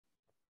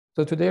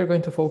So today we're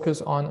going to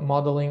focus on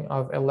modeling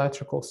of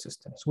electrical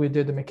systems. We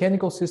did the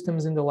mechanical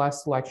systems in the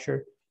last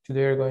lecture.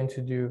 Today we're going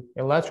to do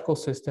electrical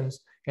systems.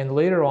 And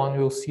later on,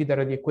 we'll see that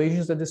the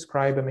equations that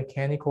describe a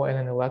mechanical and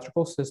an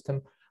electrical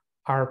system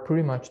are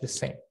pretty much the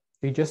same.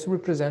 They just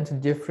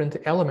represent different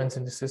elements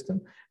in the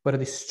system, but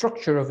the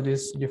structure of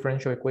these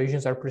differential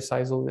equations are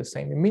precisely the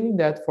same, meaning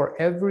that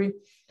for every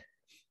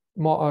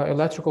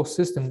electrical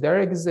system,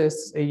 there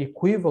exists an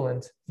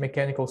equivalent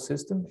mechanical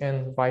system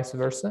and vice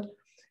versa,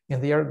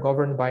 and they are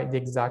governed by the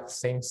exact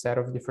same set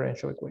of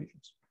differential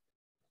equations.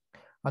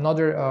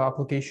 Another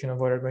application of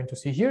what we're going to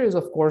see here is,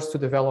 of course, to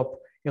develop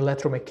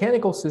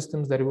electromechanical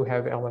systems that will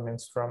have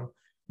elements from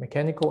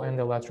mechanical and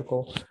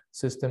electrical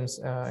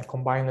systems,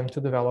 combine them to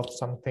develop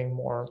something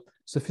more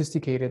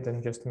sophisticated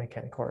than just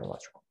mechanical or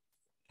electrical.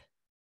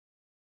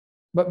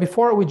 But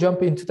before we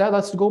jump into that,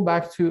 let's go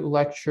back to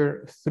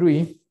lecture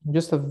 3,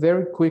 just a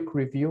very quick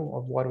review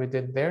of what we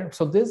did there.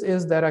 So this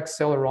is that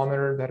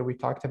accelerometer that we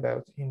talked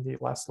about in the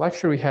last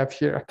lecture. We have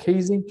here a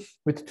casing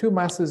with 2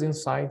 masses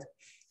inside.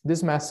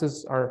 These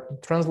masses are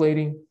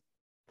translating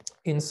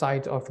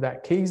inside of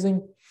that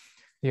casing.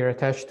 They are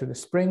attached to the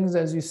springs,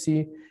 as you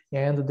see,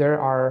 and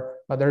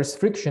there's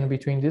friction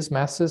between these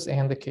masses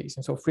and the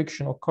casing. So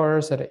friction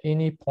occurs at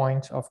any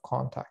point of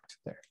contact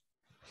there.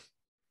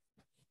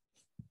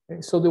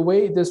 So the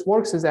way this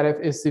works is that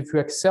if you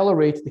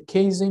accelerate the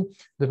casing,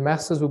 the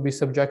masses will be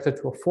subjected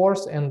to a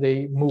force and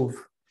they move.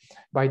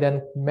 By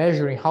then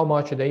measuring how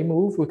much they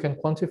move, we can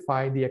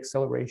quantify the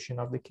acceleration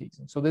of the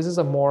casing. So this is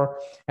a more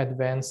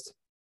advanced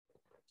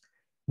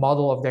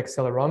model of the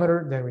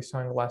accelerometer than we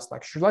saw in the last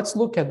lecture. Let's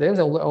look at this.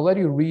 I'll let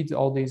you read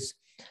all these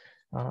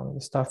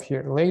stuff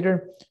here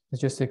later. It's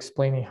just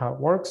explaining how it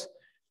works.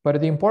 But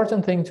the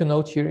important thing to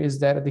note here is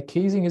that the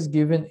casing is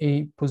given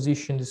a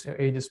position,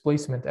 a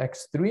displacement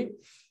x3,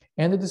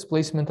 and the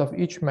displacement of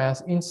each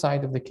mass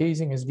inside of the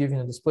casing is given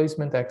a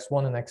displacement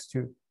x1 and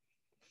x2.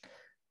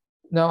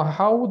 Now,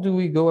 how do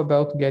we go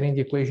about getting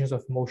the equations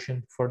of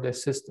motion for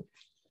this system?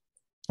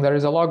 There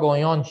is a lot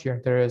going on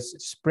here. There is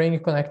spring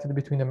connected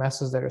between the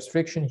masses. There is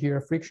friction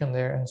here, friction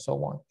there, and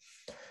so on.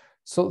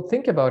 So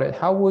think about it.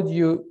 How would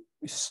you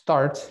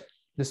start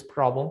this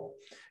problem?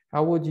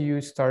 How would you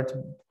start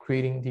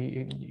creating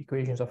the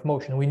equations of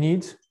motion? We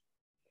need,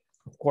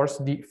 of course,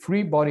 the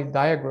free body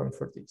diagram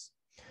for these.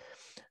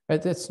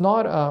 It's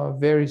not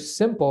very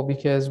simple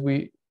because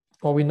we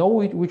know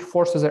which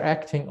forces are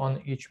acting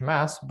on each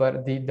mass,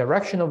 but the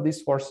direction of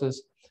these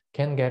forces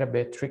can get a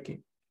bit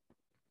tricky.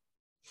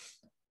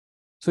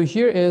 So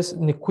here is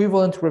an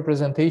equivalent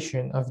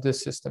representation of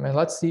this system, and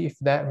let's see if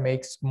that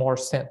makes more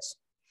sense.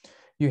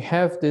 You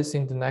have this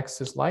in the next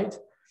slide,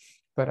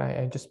 but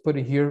I just put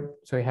it here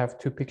so you have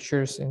 2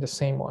 pictures in the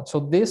same one.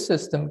 So this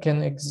system can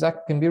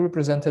be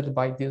represented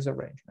by this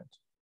arrangement.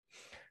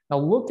 Now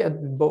look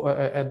at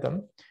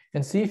them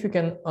and see if you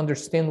can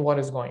understand what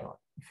is going on.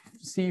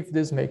 See if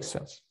this makes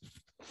sense.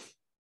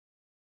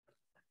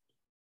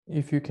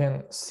 If you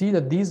can see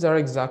that these are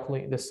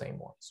exactly the same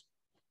ones.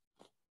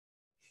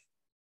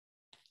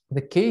 The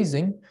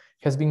casing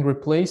has been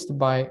replaced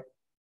by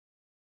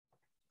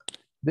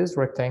this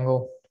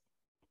rectangle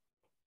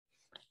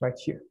right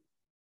here.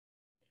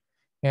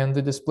 And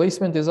the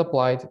displacement is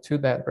applied to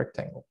that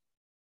rectangle.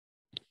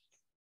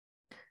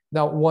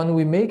 Now, when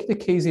we make the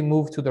casing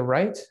move to the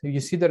right, you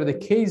see that the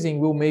casing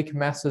will make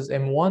masses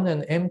M1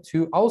 and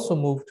M2 also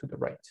move to the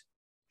right.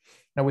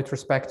 Now, with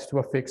respect to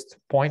a fixed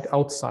point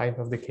outside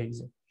of the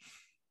casing.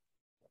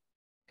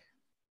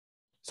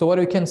 So what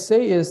we can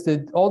say is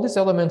that all these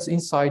elements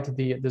inside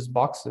these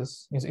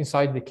boxes,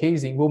 inside the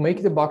casing, will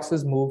make the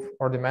boxes move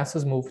or the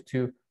masses move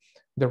to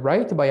the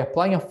right by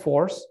applying a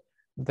force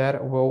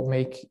that will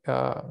make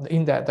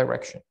in that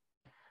direction.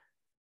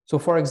 So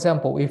for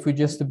example, if we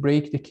just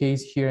break the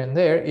case here and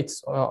there,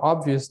 it's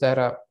obvious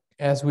that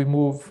as we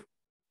move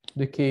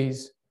the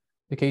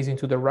casing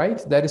to the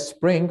right, that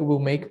spring will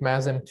make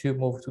mass M2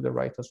 move to the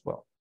right as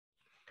well.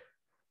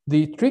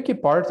 The tricky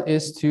part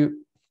is to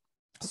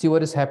see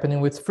what is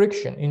happening with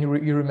friction. And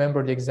you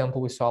remember the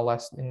example we saw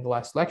in the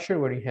last lecture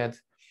where you had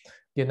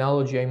the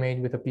analogy I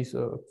made with a piece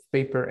of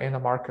paper and a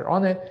marker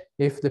on it.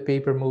 If the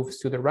paper moves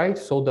to the right,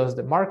 so does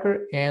the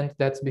marker, and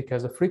that's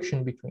because of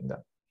friction between them.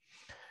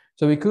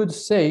 So we could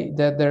say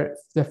that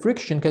the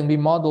friction can be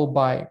modeled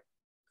by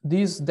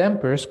these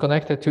dampers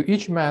connected to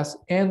each mass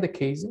and the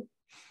casing.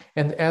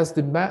 And as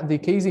the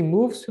casing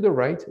moves to the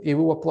right, it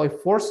will apply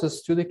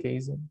forces to the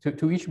casing,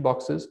 to each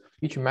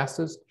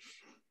masses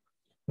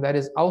that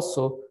is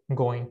also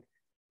going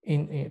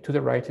to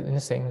the right in the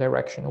same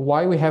direction.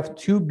 Why we have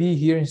 2B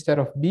here instead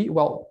of B?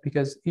 Well,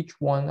 because each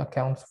one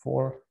accounts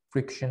for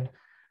friction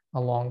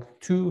along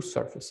 2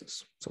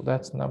 surfaces. So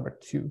that's number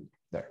 2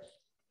 there.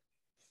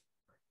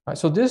 All right,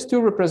 so these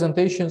 2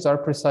 representations are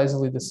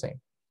precisely the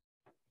same.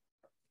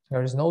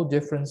 There is no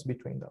difference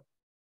between them.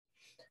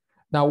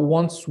 Now,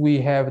 once we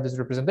have this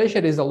representation,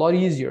 it is a lot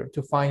easier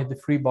to find the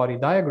free body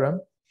diagram.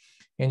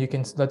 And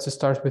let's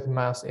start with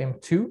mass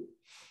M2.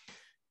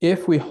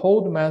 If we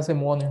hold mass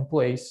M1 in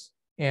place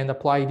and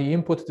apply the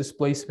input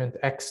displacement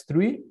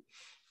x3,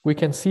 we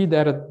can see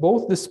that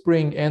both the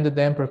spring and the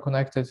damper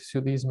connected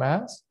to these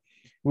mass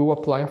will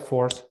apply a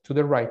force to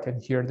the right,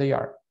 and here they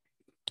are.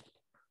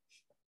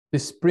 The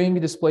spring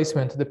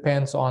displacement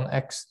depends on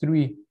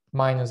x3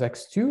 minus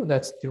x2,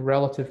 that's the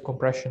relative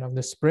compression of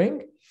the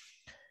spring,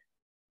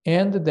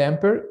 and the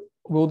damper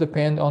will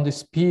depend on the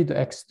speed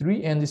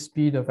x3 and the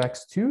speed of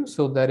x2,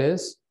 so that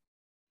is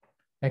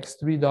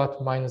x3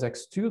 dot minus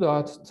x2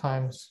 dot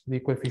times the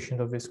coefficient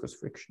of viscous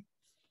friction.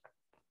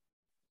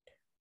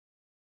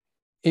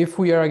 If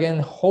we are again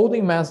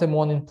holding mass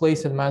M1 in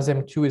place and mass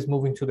M2 is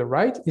moving to the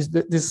right,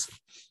 this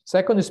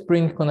second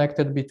spring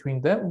connected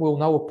between them will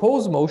now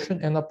oppose motion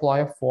and apply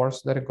a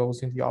force that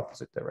goes in the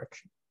opposite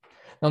direction.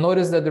 Now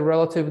notice that the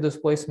relative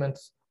displacement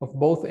of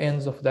both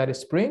ends of that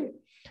spring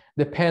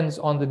depends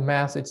on the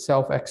mass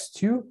itself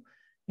x2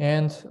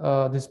 and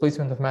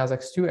displacement of mass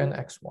x2 and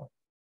x1.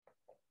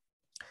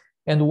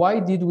 And why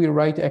did we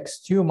write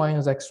x2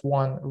 minus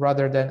x1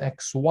 rather than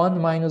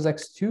x1 minus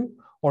x2,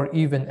 or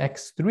even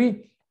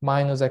x3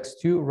 minus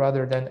x2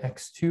 rather than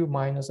x2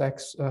 minus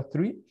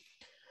x3?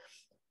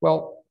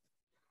 Well,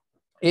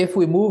 if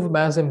we move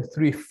mass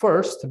M3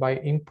 first by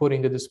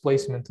inputting the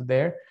displacement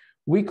there,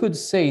 we could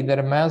say that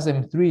a mass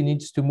M3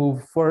 needs to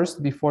move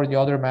first before the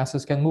other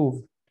masses can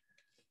move,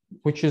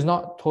 which is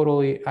not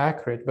totally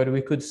accurate, but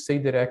we could say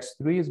that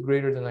x3 is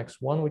greater than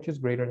x1, which is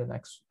greater than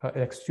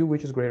x2,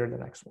 which is greater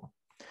than x1.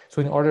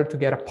 So in order to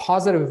get a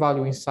positive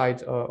value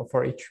inside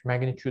for each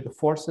magnitude of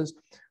forces,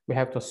 we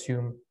have to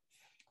assume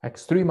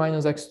x3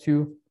 minus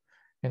x2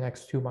 and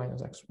x2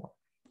 minus x1.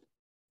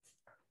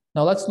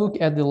 Now let's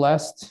look at the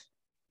last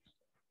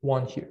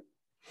one here.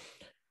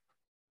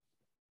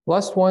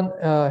 Last one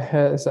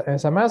has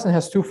a mass and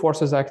has two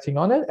forces acting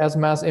on it. As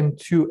mass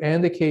M2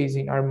 and the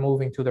casing are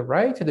moving to the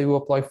right, they will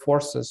apply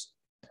forces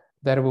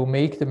that will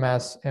make the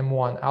mass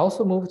M1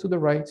 also move to the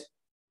right.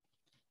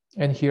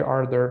 And here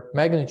are their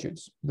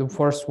magnitudes. The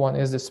first one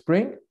is the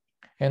spring,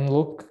 and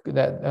look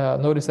that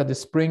notice that the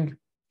spring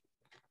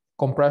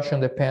compression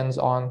depends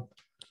on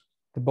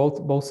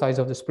both sides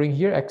of the spring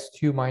here,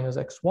 x2 minus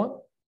x1,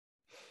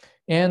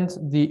 and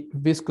the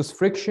viscous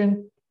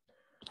friction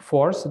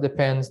force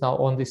depends now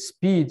on the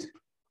speed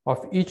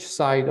of each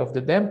side of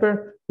the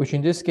damper, which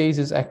in this case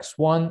is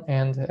x1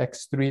 and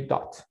x3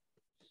 dot.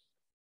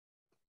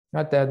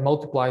 That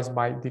multiplies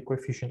by the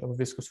coefficient of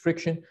viscous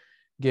friction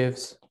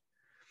gives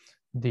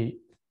the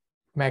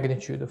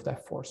magnitude of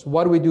that force.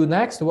 What do we do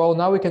next? Well,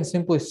 now we can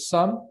simply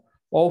sum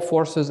all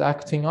forces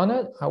acting on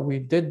it. We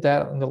did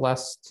that in the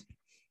last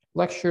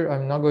lecture.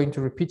 I'm not going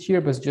to repeat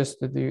here, but it's just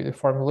the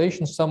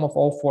formulation. Sum of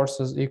all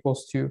forces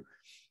equals to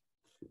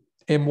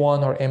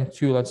M1 or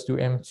M2. Let's do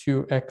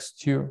M2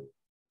 x2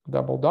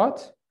 double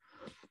dot.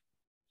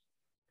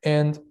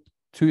 And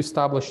to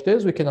establish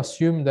this, we can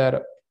assume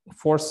that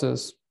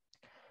forces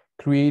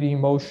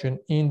creating motion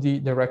in the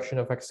direction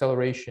of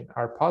acceleration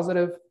are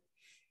positive,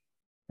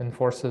 and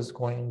forces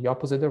going in the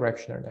opposite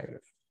direction are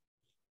negative.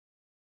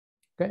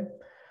 Okay,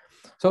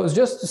 so it's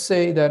just to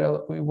say that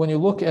when you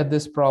look at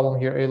this problem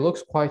here, it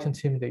looks quite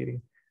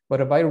intimidating,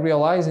 but by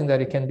realizing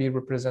that it can be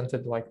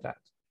represented like that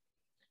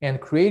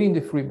and creating the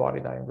free body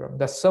diagram,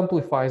 that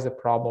simplifies the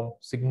problem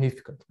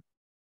significantly.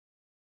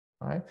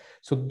 All right,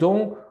 so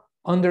don't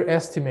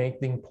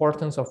underestimate the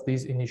importance of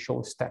these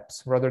initial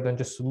steps. Rather than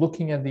just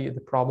looking at the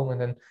problem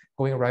and then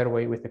going right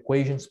away with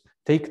equations,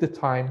 take the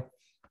time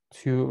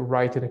to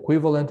write an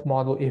equivalent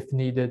model if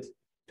needed,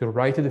 to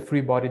write the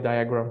free body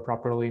diagram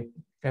properly,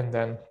 and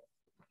then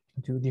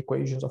do the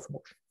equations of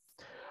motion.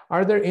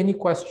 Are there any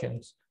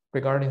questions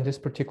regarding this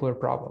particular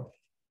problem?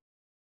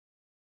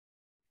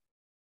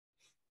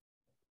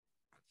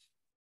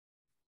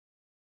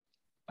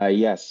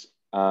 Yes.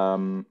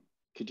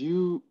 Could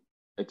you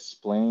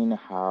explain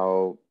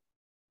how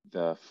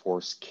the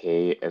force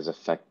K is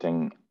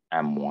affecting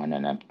M1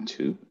 and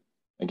M2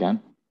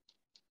 again?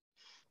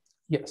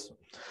 Yes.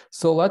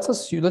 So let's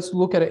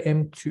look at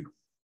M2.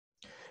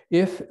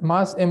 If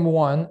mass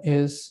M1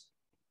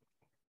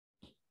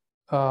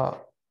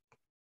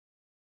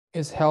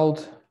 is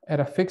held at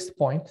a fixed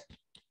point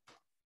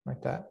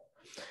like that,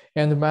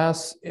 and the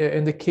mass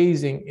in the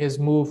casing is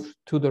moved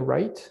to the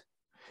right,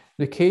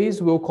 the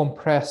case will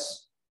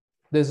compress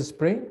this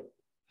spring,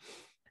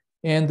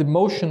 and the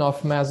motion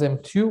of mass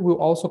M2 will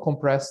also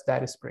compress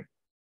that spring.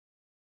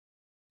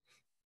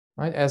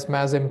 Right? As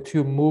mass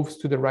M2 moves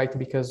to the right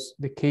because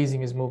the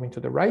casing is moving to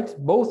the right,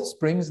 both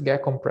springs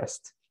get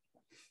compressed.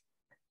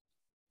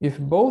 If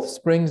both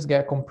springs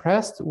get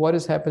compressed, what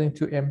is happening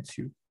to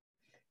M2?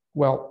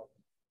 Well,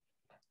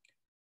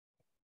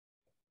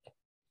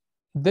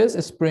 this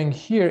spring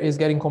here is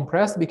getting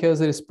compressed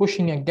because it is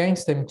pushing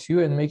against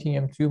M2 and making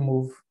M2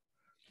 move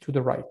to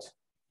the right.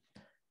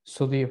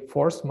 So the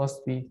force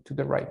must be to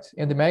the right.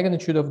 And the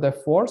magnitude of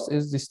that force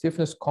is the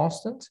stiffness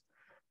constant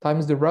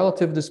times the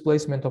relative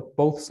displacement of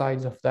both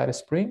sides of that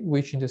spring,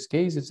 which in this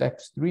case is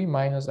x3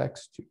 minus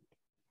x2,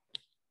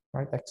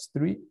 right?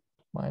 x3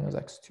 minus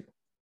x2.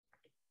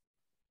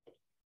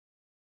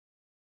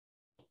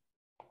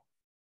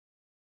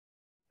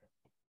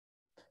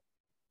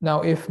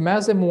 Now, if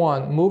mass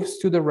M1 moves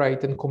to the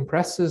right and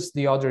compresses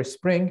the other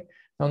spring,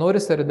 now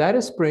notice that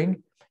that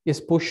spring is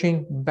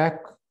pushing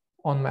back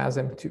on mass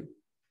M2,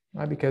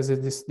 right? Because it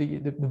is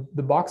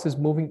the box is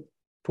moving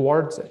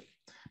towards it.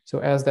 So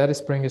as that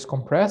spring is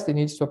compressed, it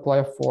needs to apply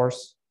a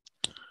force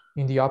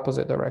in the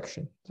opposite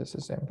direction. This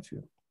is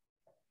M2.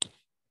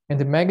 And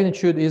the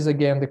magnitude is,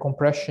 again, the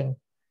compression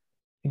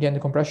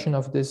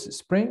of this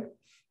spring,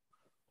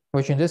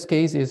 which in this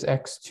case is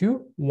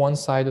X2, one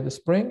side of the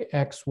spring,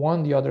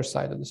 X1, the other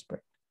side of the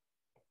spring.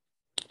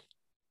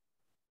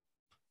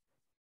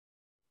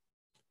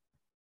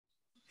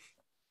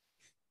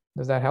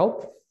 Does that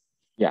help?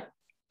 Yeah,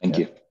 thank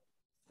you.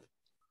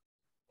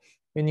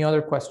 Any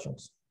other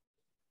questions?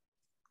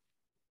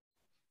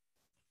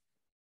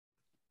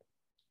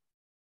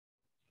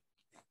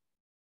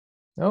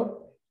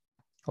 No?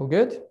 All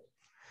good?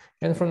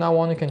 And from now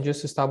on, you can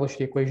just establish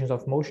the equations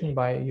of motion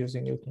by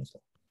using Newton's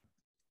law.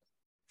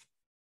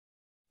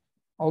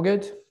 All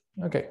good?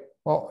 Okay.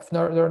 Well, if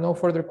there are no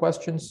further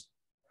questions,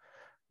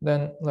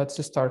 then let's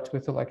just start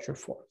with the lecture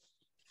 4.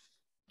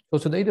 So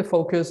today the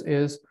focus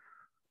is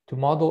to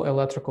model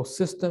electrical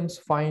systems,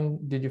 finding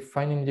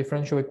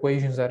differential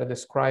equations that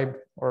describe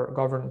or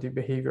govern the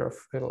behavior of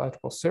an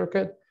electrical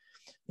circuit,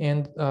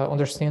 and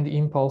understand the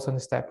impulse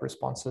and step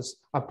responses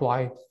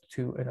applied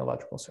to an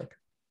electrical circuit.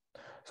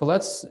 So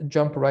let's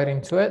jump right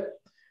into it.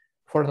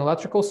 For an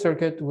electrical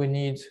circuit, we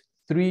need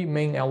 3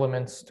 main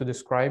elements to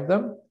describe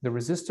them: the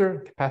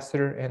resistor,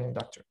 capacitor, and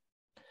inductor.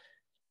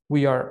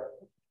 We are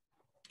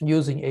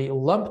using a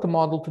lumped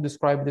model to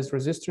describe these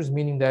resistors,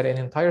 meaning that an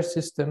entire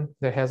system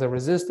that has a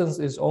resistance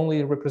is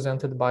only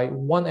represented by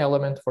one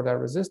element for that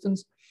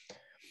resistance,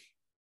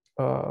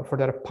 for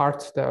that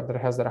part that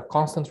has that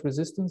constant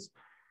resistance.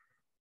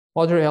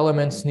 Other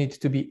elements need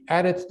to be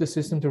added to the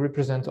system to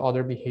represent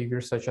other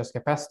behaviors such as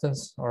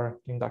capacitance or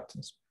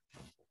inductance.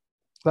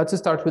 Let's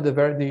start with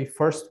the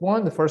first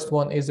one. The first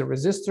one is a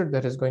resistor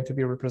that is going to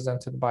be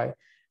represented by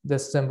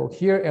this symbol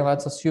here. And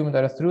let's assume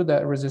that through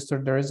that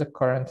resistor, there is a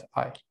current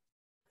I.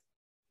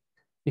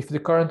 If the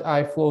current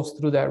I flows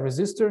through that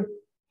resistor,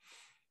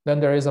 then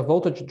there is a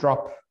voltage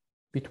drop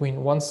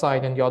between one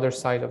side and the other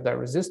side of that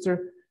resistor.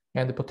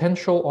 And the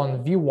potential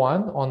on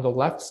V1 on the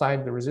left side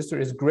of the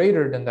resistor is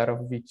greater than that of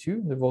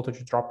V2. The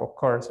voltage drop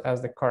occurs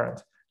as the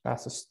current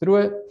passes through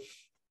it.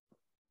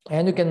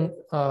 And you can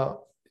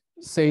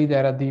say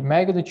that the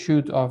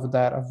magnitude of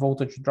that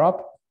voltage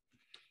drop,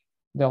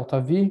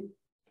 delta V,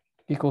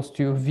 equals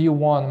to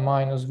V1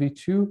 minus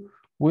V2,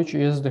 which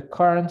is the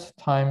current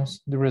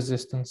times the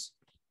resistance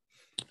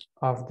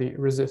of the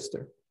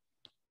resistor.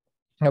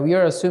 Now we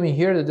are assuming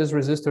here that this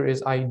resistor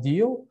is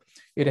ideal.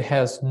 It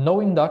has no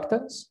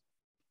inductance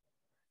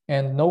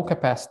and no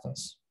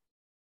capacitance,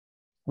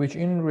 which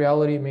in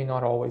reality may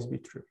not always be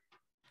true,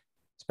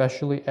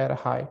 especially at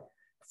high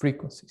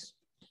frequencies.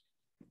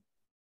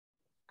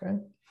 Okay,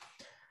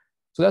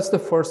 so that's the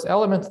first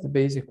element, the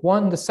basic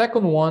one. The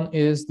second one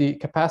is the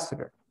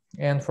capacitor.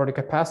 And for the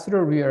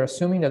capacitor, we are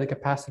assuming that the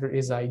capacitor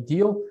is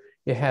ideal.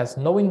 It has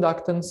no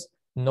inductance,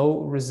 no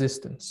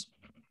resistance.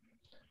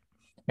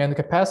 And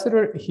the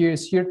capacitor here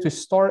is here to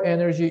store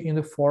energy in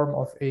the form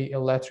of an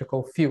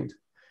electrical field.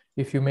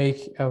 If you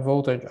make a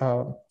voltage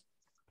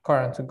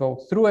current to go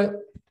through it,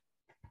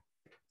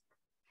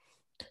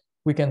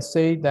 we can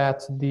say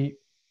that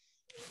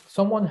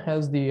someone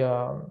has the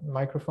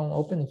microphone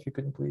open. If you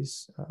could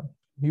please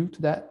mute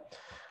that,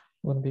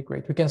 would be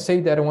great. We can say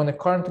that when the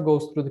current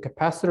goes through the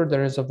capacitor,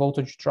 there is a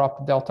voltage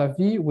drop delta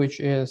V, which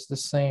is the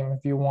same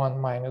V1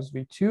 minus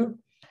V2.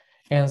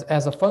 And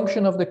as a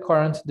function of the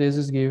current, this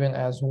is given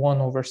as 1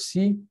 over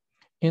C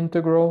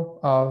integral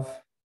of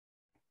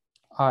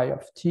I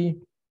of t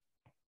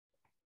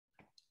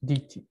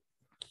dt.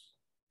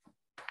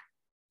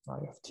 I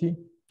of t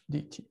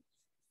dt.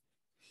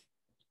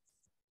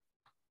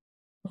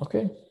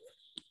 Okay.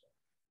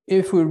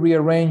 If we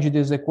rearrange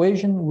this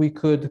equation, we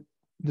could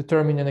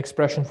determine an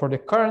expression for the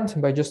current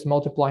by just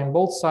multiplying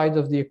both sides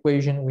of the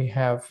equation. We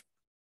have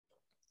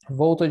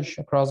voltage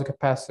across the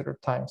capacitor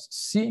times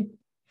C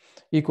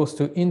equals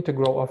to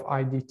integral of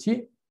I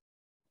dt.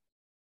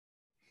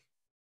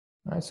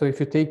 Right, so if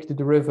you take the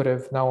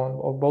derivative now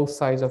of both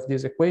sides of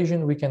this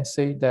equation, we can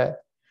say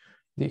that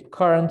the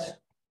current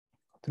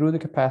through the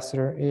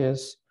capacitor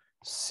is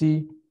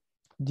C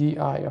di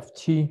of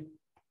t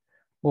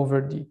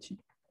over dt.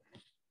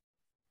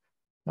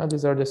 Now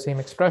these are the same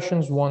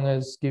expressions. One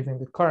is giving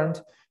the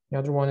current, the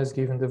other one is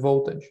giving the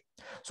voltage.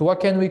 So what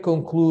can we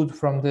conclude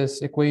from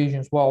these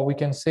equations? Well, we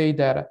can say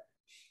that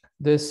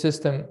this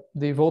system,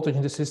 the voltage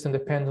in the system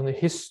depends on the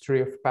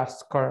history of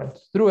past current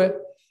through it.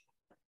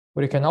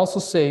 But you can also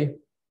say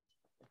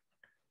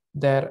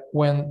that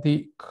when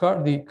the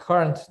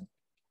current,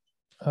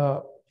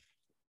 the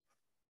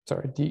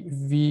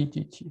V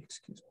dt,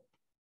 excuse me.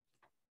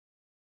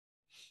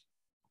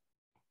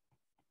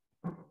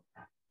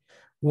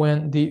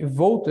 When the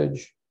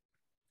voltage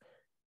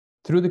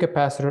through the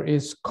capacitor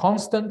is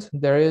constant,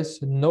 there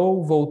is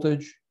no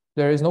voltage,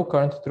 there is no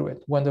current through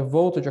it. When the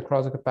voltage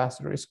across the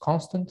capacitor is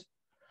constant,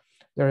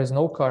 there is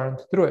no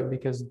current through it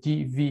because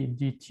dV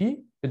dt,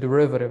 the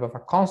derivative of a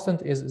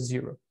constant, is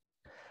 0.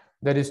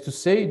 That is to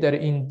say that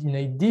in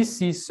a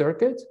DC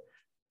circuit,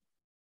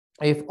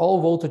 if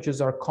all voltages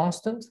are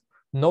constant,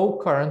 no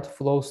current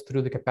flows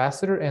through the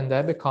capacitor, and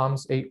that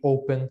becomes an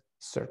open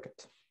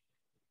circuit.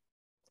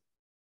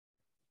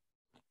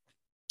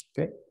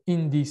 Okay.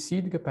 In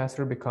DC, the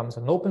capacitor becomes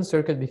an open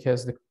circuit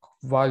because the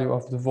value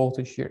of the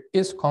voltage here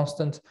is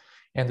constant,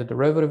 and the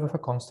derivative of a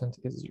constant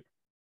is 0.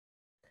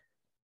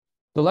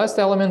 The last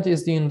element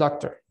is the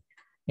inductor,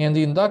 and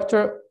the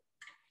inductor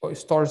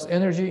stores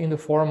energy in the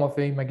form of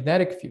a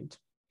magnetic field.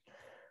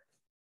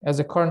 As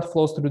the current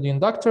flows through the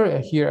inductor,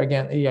 here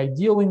again, an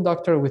ideal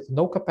inductor with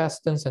no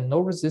capacitance and no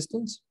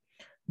resistance,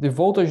 the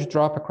voltage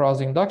drop across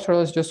the inductor,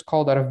 let's just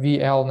call that a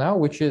VL now,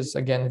 which is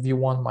again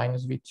V1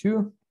 minus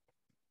V2,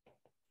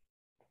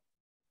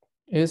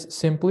 is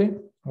simply,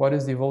 what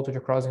is the voltage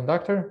across the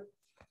inductor?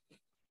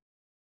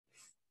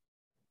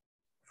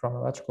 From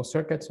electrical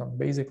circuits, some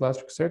basic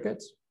electrical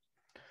circuits,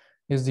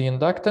 is the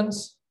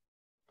inductance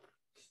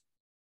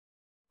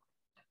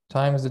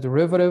times the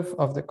derivative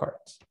of the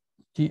current,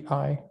 di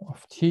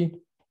of t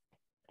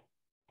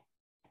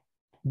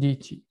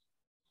dt.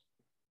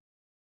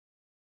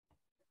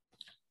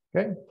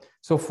 Okay,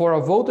 so for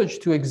a voltage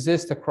to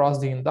exist across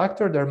the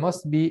inductor, there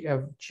must be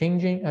a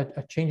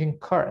changing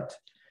current.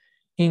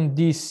 In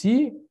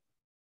DC,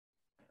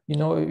 you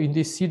know, in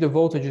DC, the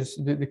voltage is,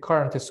 the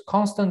current is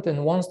constant,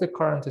 and once the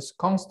current is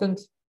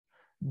constant,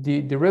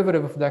 the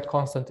derivative of that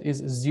constant is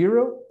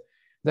 0.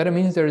 That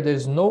means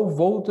there's no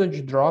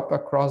voltage drop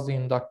across the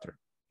inductor.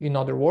 In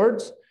other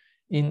words,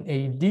 in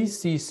a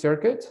DC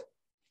circuit,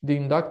 the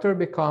inductor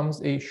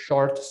becomes a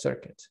short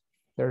circuit.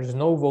 There is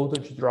no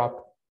voltage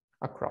drop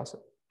across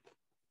it.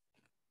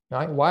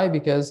 Right? Why?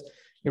 Because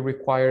it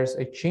requires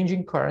a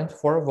changing current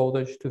for a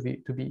voltage to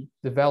be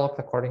developed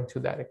according to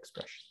that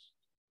expression.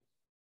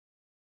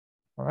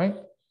 All right.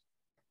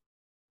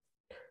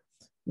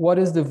 What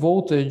is the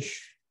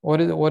voltage?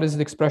 What is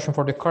the expression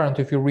for the current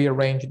if you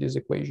rearrange this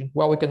equation?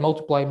 Well, we can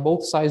multiply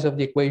both sides of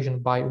the equation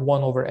by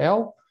 1 over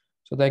L.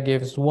 So that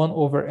gives 1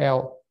 over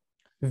L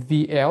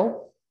VL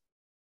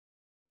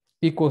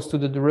equals to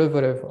the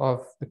derivative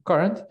of the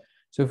current.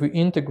 So if we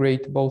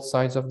integrate both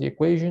sides of the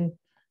equation,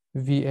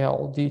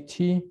 VL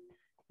dt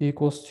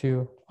equals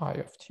to I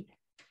of t.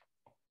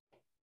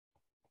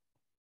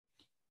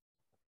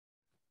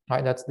 All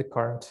right, that's the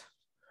current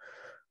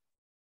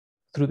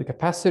through the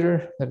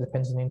capacitor that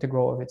depends on the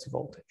integral of its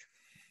voltage.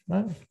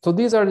 Right? So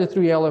these are the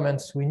 3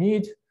 elements we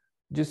need.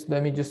 Just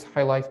let me just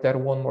highlight that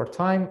one more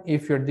time.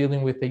 If you're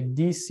dealing with a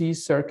DC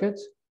circuit,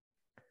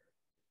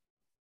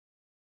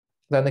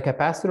 then the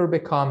capacitor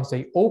becomes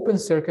an open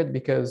circuit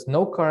because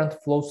no current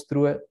flows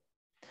through it,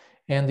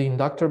 and the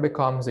inductor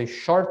becomes a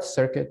short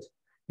circuit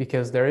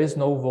because there is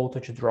no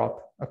voltage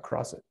drop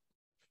across it.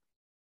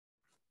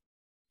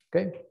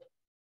 Okay,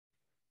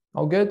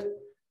 all good?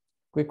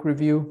 Quick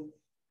review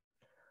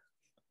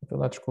of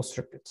electrical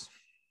circuits.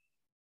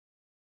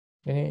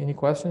 Any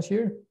questions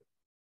here?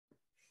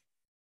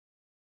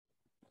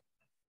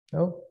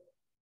 No?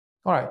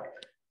 All right,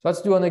 so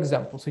let's do an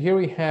example. So here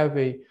we have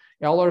a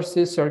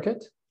LRC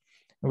circuit,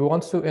 and we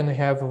want to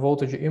have a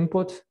voltage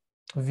input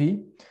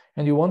V,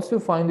 and you want to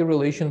find the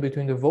relation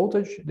between the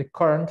voltage, the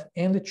current,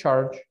 and the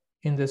charge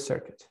in this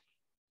circuit.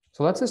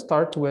 So let's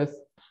start with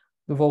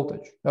the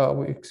voltage,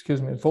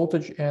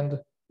 voltage and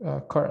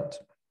current.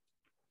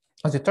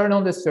 As you turn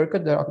on this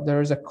circuit,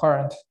 there is a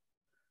current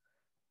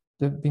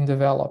being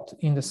developed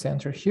in the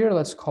center here.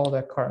 Let's call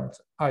that current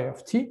I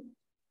of t.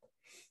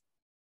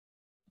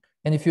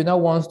 And if you now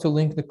want to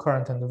link the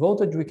current and the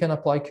voltage, we can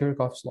apply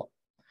Kirchhoff's law,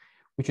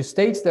 which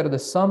states that the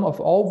sum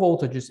of all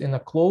voltages in a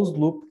closed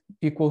loop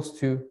equals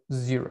to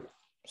 0.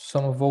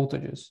 Sum of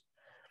voltages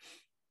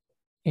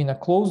in a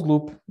closed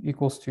loop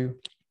equals to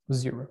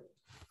 0.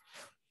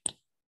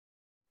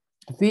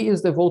 V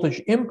is the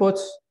voltage input,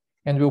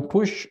 and we'll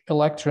push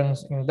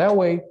electrons in that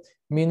way,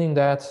 meaning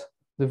that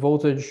the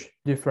voltage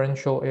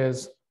differential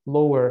is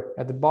lower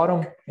at the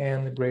bottom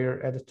and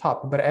greater at the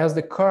top. But as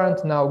the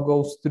current now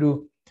goes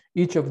through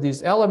each of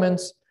these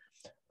elements,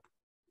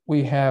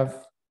 we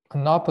have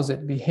an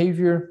opposite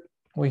behavior.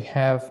 We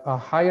have a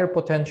higher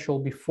potential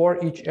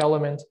before each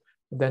element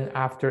than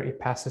after it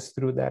passes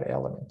through that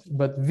element.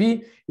 But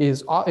V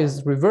is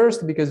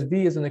reversed because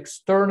V is an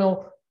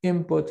external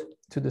input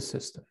to the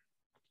system.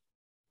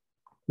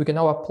 We can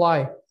now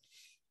apply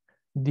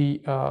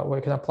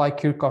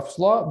Kirchhoff's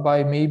law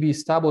by maybe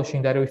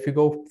establishing that if you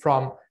go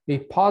from a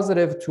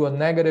positive to a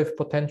negative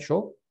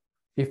potential,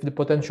 if the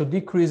potential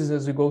decreases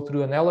as you go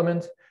through an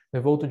element, the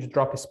voltage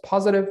drop is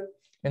positive.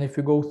 And if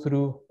you go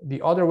through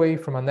the other way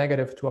from a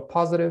negative to a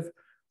positive,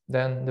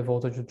 then the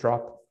voltage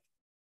drop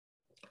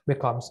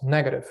becomes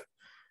negative,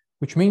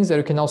 which means that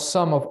you can now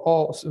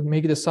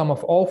make the sum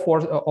of all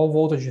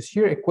voltages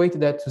here, equate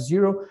that to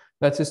 0.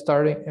 That's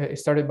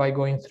started by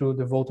going through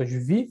the voltage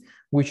V,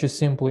 which is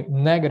simply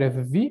negative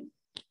V,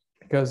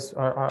 because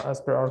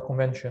as per our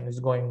convention is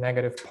going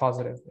negative,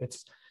 positive.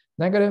 It's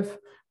negative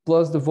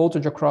plus the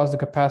voltage across the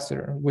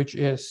capacitor, which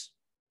is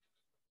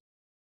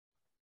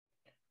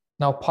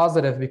now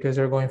positive because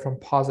you're going from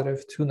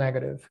positive to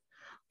negative,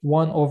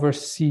 1 over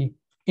C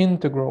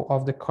integral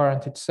of the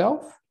current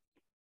itself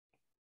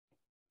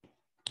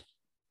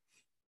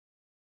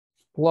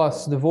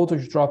plus the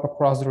voltage drop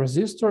across the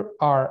resistor,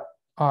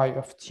 Ri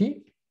of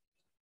t,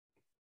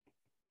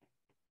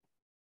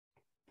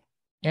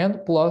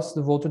 and plus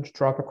the voltage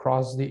drop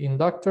across the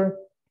inductor,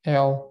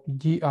 L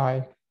di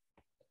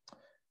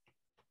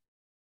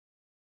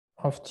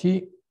of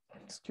t,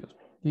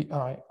 di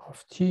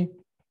of t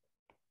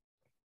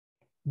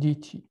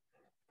dt.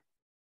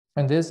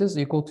 And this is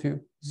equal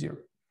to 0.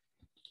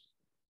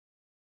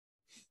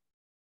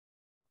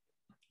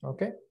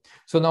 Okay,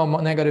 so now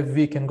negative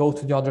V can go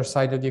to the other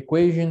side of the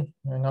equation.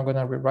 I'm not going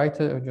to rewrite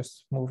it, I'll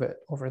just move it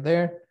over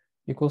there,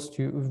 equals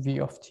to V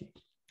of t.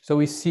 So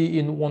we see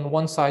in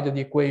one side of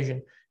the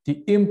equation,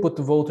 the input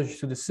voltage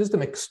to the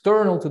system,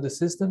 external to the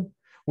system,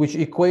 which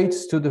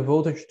equates to the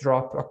voltage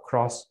drop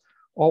across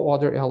all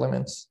other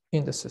elements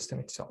in the system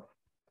itself.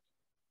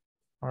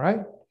 All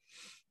right.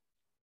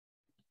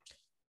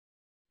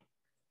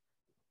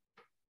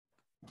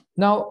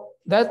 Now,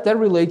 that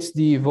relates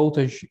the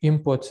voltage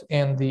input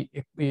and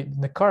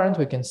the current.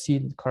 We can see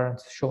the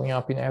current showing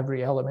up in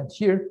every element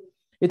here.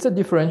 It's a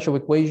differential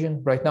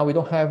equation. Right now, we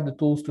don't have the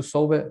tools to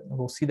solve it.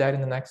 We'll see that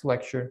in the next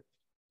lecture.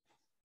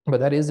 But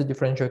that is the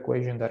differential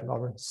equation that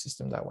governs the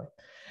system that way.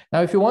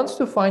 Now, if you want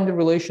to find the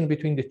relation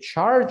between the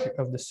charge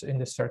of this in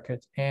the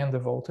circuit and the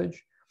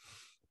voltage,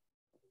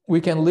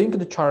 we can link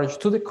the charge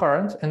to the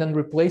current and then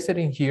replace it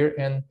in here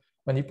and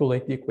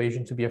manipulate the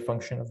equation to be a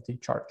function of the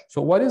charge.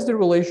 So what is the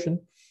relation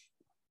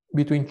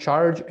between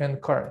charge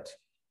and current?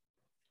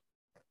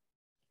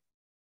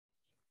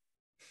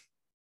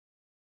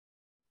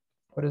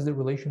 What is the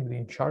relation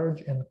between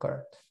charge and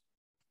current?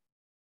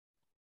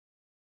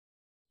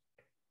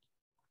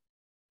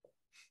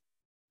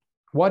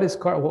 What is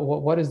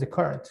the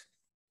current?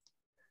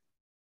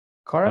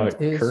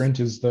 Current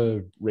is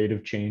the rate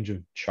of change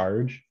of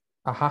charge.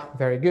 Aha,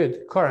 very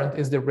good. Current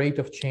is the rate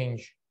of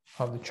change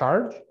of the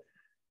charge,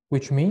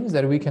 which means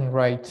that we can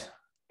write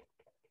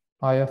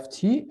I of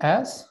t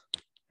as,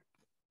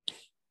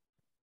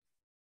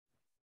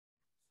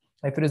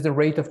 if it is the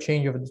rate of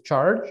change of the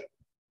charge,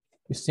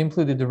 is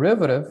simply the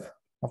derivative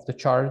of the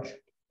charge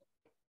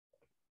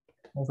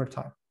over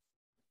time.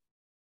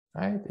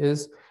 Right?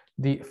 Is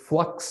the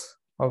flux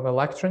of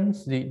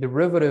electrons, the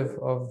derivative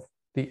of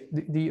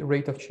the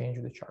rate of change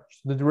of the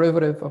charge, the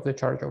derivative of the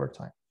charge over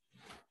time.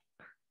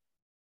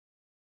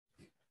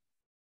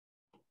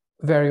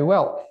 Very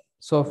well.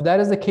 So if that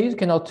is the case, you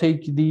can now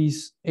take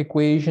these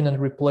equation and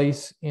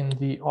replace in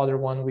the other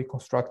one we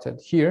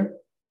constructed here.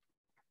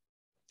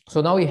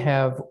 So now we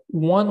have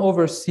 1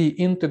 over C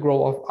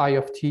integral of I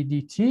of t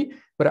dt,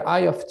 but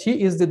I of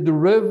t is the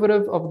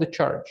derivative of the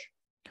charge.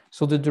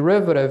 So the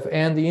derivative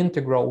and the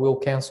integral will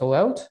cancel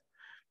out.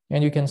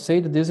 And you can say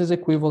that this is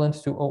equivalent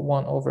to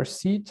 1 over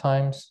C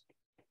times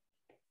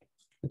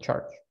the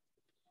charge.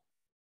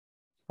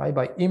 Right?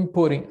 By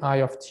inputting I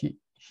of t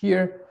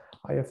here,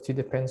 I of t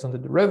depends on the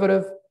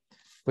derivative,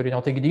 but you now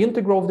take the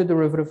integral of the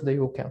derivative, they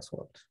will cancel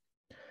out.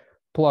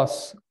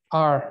 Plus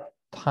R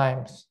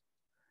times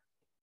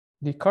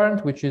the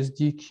current, which is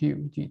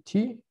dq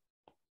dt,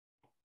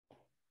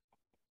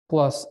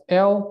 plus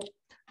L.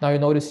 Now you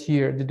notice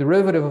here the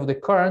derivative of the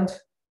current,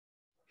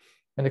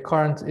 and the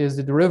current is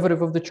the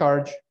derivative of the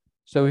charge.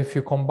 So if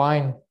you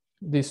combine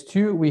these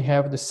two, we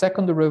have the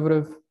second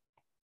derivative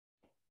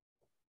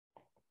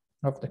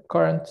of the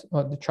current,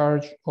 the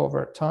charge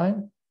over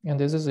time, and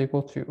this is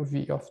equal to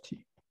V of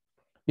t.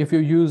 If you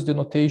use the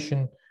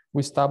notation we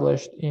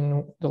established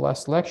in the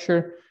last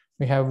lecture,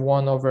 we have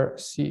 1 over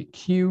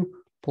CQ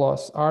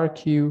plus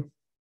RQ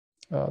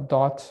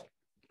dot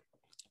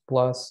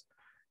plus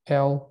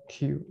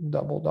LQ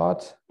double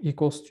dot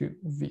equals to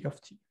V of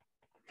t,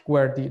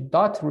 where the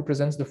dot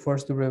represents the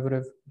first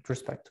derivative with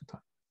respect to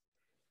time.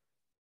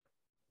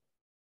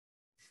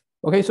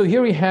 Okay, so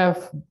here we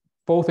have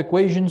both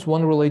equations.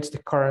 One relates the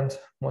current,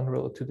 one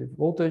relates to the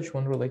voltage,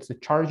 one relates the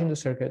charge in the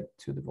circuit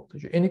to the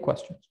voltage. Any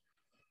questions?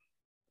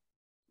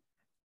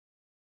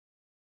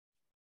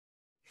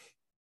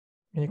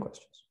 Any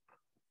questions?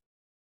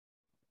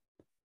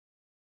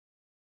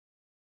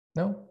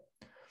 No?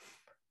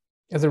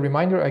 As a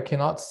reminder, I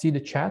cannot see the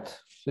chat.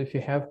 So if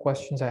you have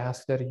questions, I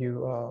ask that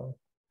you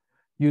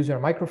use your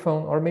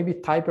microphone or maybe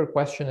type your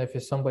question. If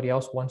somebody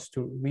else wants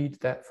to read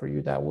that for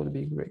you, that would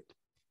be great.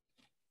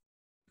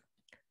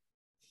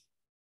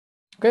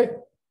 Okay.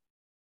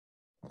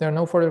 If there are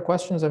no further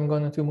questions, I'm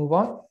going to move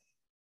on.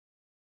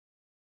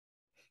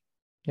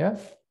 Yeah?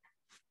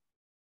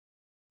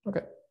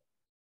 Okay.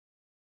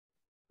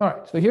 All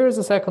right, so here is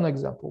the second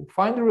example.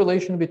 Find the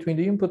relation between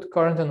the input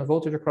current and the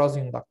voltage across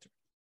the inductor.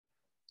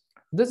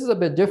 This is a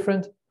bit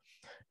different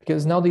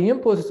because now the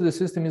input to the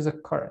system is a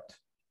current.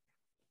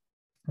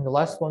 In the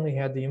last one, we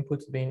had the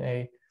input being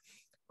a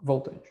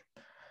voltage.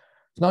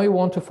 So now you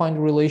want to find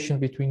the relation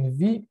between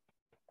V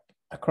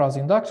across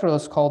the inductor.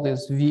 Let's call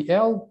this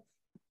VL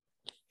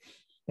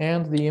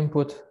and the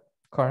input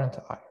current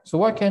I. So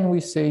what can we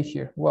say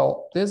here?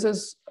 Well, this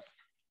is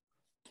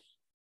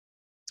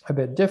a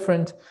bit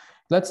different.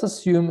 Let's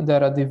assume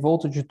that the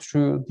voltage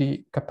through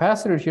the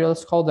capacitor here,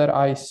 let's call that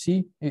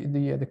IC,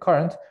 the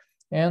current,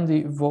 and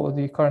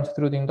the current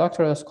through the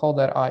inductor, let's call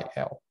that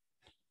IL.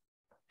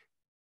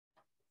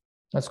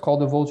 Let's call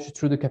the voltage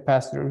through the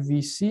capacitor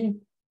VC,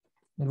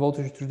 and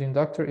voltage through the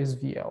inductor is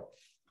VL.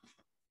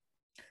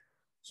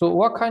 So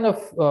what kind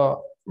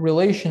of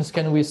relations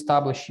can we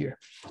establish here?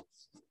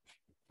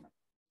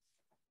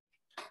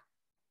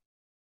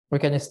 We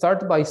can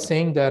start by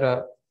saying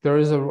that there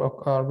is a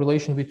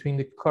relation between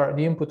the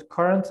input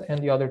current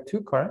and the other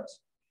two currents,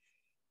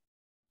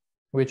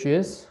 which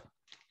is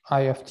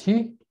I of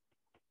t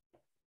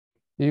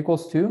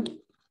equals to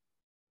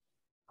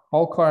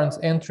all currents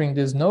entering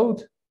this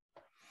node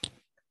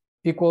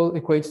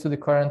equates to the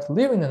current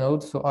leaving the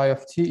node. So I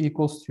of t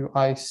equals to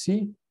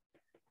IC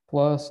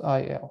plus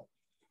IL.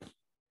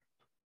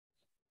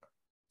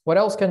 What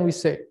else can we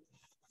say?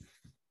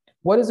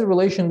 What is the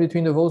relation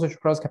between the voltage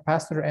across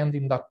capacitor and the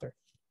inductor?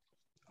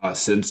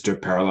 Since they're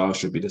parallel,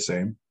 should be the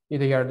same.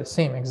 They are the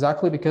same,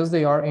 exactly, because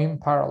they are in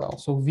parallel.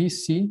 So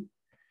VC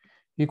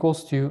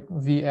equals to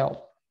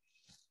VL.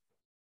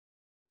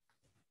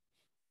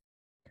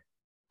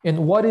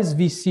 And what is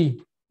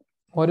VC?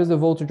 What is the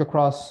voltage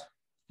across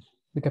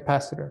the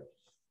capacitor?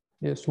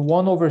 It's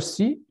 1 over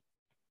C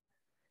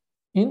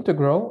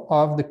integral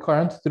of the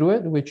current through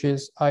it, which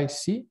is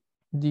IC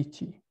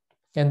dt.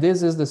 And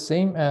this is the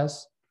same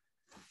as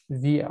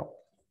VL.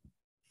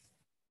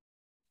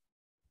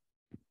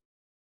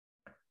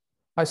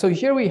 So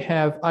here we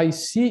have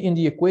IC in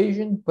the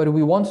equation, but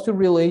we want to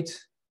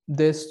relate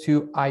this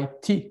to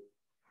IT.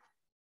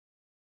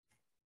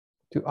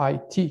 To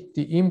IT,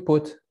 the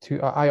input to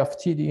I of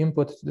t, the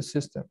input to the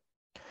system.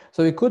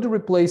 So we could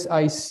replace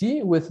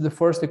IC with the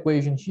first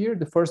equation here.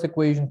 The first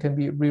equation can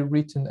be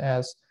rewritten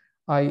as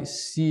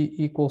IC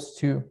equals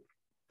to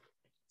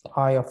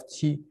I of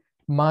t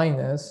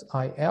minus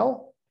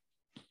IL.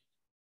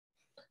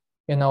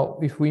 And now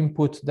if we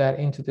input that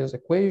into this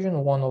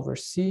equation, 1 over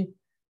C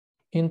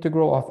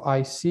integral of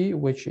IC,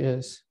 which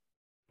is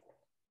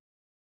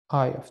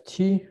I of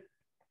t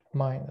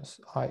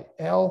minus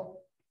IL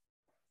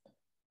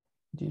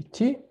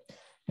dt.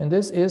 And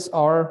this is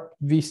our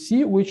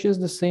VC, which is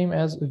the same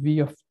as V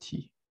of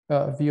t,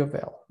 V of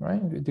L,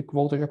 right? The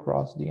voltage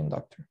across the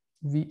inductor,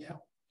 VL.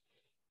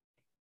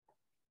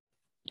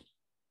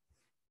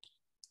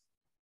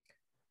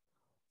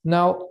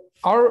 Now,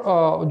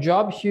 our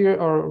job here,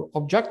 our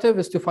objective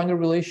is to find a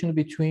relation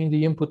between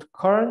the input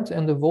current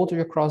and the voltage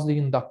across the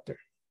inductor.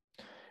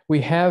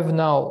 We have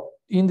now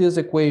in this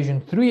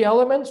equation 3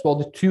 elements, well,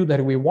 the 2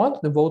 that we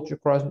want, the voltage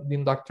across the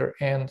inductor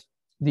and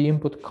the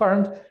input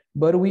current,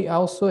 but we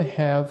also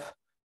have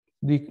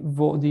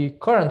the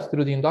current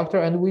through the inductor,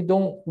 and we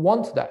don't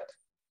want that.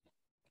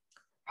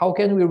 How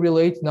can we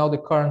relate now the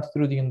current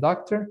through the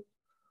inductor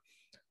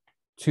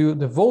to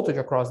the voltage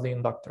across the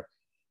inductor?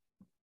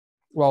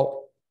 Well,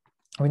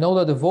 we know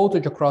that the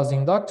voltage across the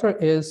inductor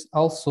is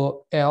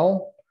also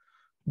L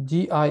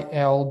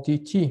DIL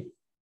dt,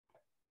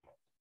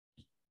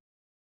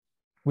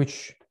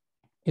 which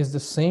is the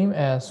same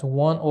as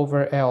 1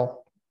 over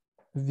L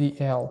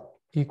VL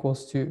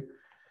equals to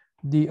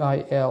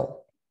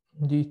DIL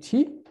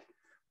dt.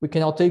 We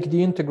can now take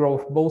the integral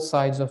of both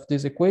sides of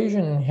this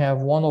equation and have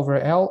 1 over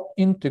L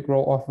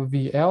integral of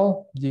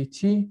VL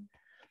dt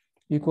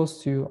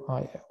equals to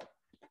IL.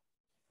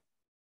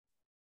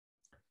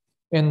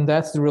 And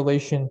that's the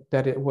relation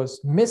that it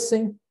was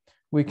missing.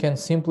 We can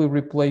simply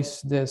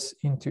replace this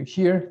into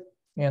here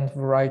and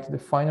write the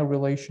final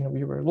relation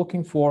we were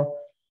looking for.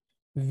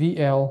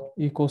 VL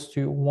equals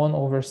to 1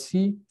 over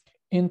C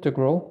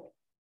integral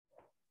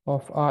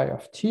of I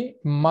of t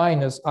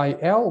minus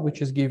IL,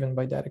 which is given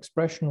by that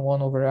expression,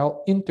 1 over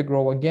L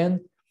integral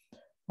again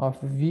of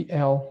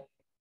VL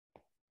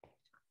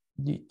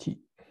dt.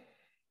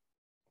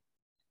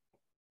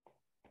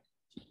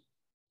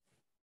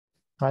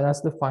 And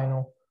that's the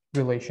final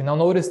relation. Now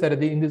notice that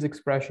in this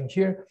expression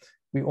here,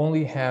 we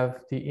only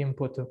have the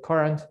input of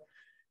current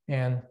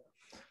and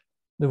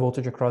the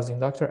voltage across the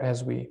inductor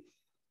as we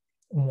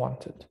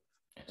wanted.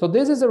 So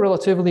this is a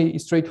relatively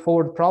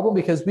straightforward problem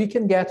because we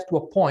can get to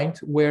a point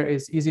where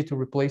it's easy to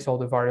replace all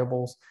the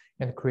variables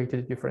and create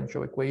a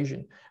differential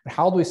equation.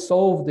 How do we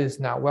solve this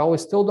now? Well, we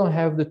still don't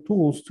have the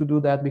tools to do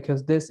that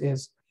because this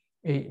is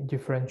a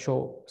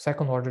differential,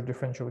 second order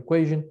differential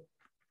equation.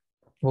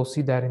 We'll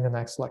see that in the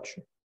next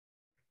lecture.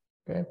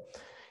 Okay.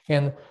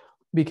 And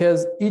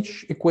because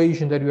each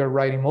equation that we are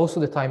writing most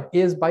of the time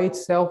is by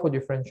itself a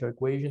differential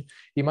equation,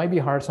 it might be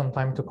hard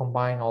sometimes to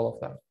combine all of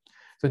them.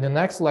 So in the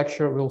next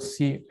lecture, we'll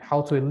see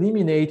how to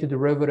eliminate the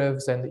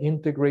derivatives and the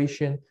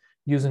integration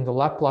using the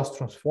Laplace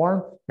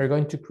transform. We're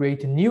going to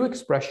create new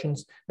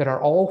expressions that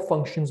are all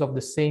functions of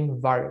the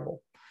same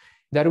variable.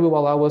 That will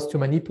allow us to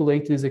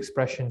manipulate these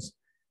expressions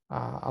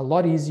a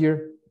lot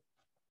easier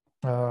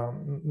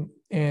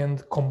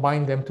and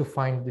combine them to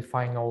find the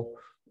final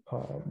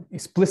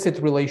explicit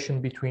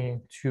relation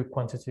between two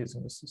quantities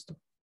in the system.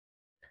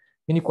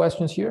 Any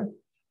questions here?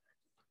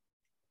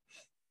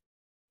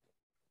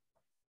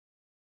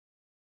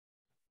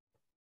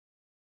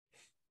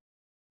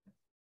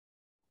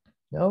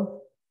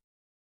 No?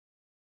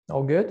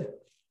 All good?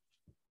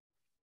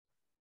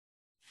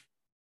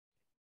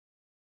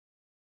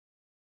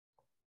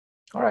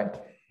 All right.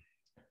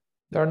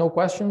 There are no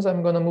questions.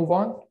 I'm going to move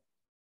on.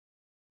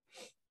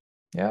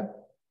 Yeah.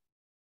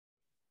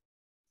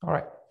 All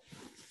right.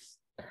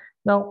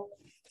 Now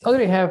that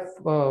we have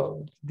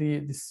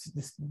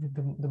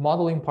the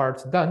modeling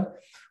parts done,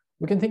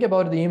 we can think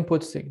about the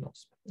input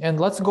signals. And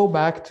let's go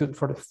back to,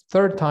 for the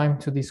third time,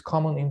 to these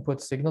common input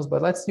signals,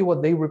 but let's see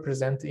what they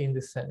represent in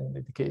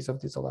the case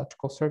of this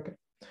electrical circuit.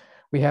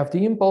 We have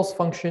the impulse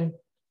function,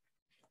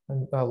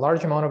 a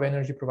large amount of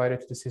energy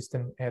provided to the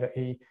system at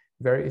a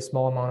very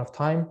small amount of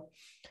time.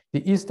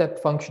 The step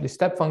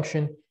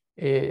function,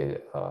 an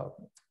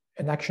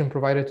action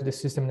provided to the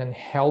system and then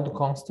held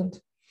constant.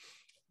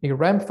 A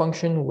ramp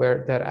function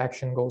where that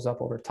action goes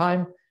up over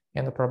time,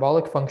 and a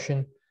parabolic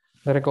function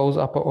that it goes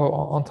up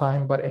on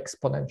time, but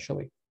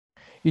exponentially.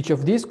 Each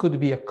of these could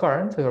be a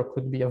current or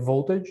could be a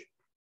voltage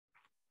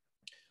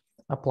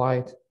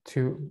applied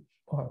to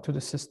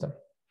the system.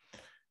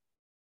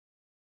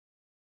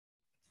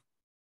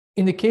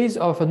 In the case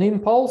of an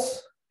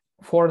impulse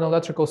for an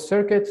electrical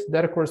circuit,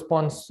 that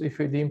corresponds, if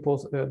the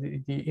impulse,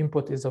 the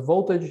input is a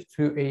voltage,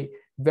 to a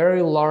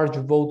very large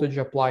voltage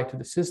applied to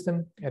the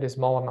system at a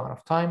small amount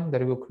of time.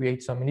 That will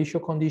create some initial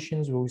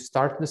conditions. We will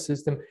start the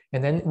system,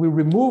 and then we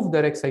remove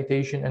that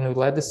excitation and we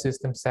let the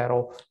system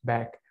settle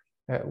back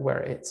where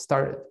it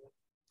started,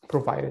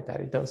 provided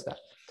that it does that.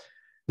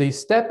 The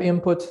step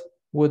input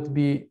would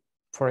be,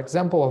 for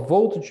example, a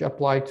voltage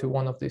applied to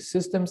one of these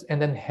systems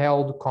and then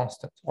held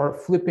constant, or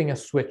flipping a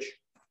switch.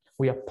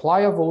 We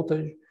apply a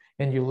voltage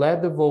and you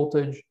let the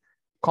voltage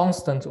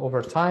constant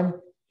over time,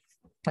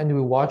 and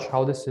we watch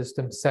how the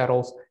system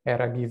settles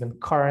at a given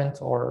current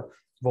or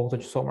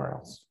voltage somewhere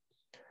else.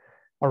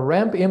 A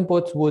ramp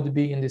input would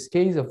be, in this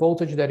case, a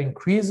voltage that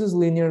increases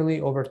linearly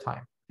over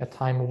time. At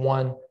time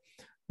 1,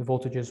 the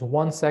voltage is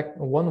 1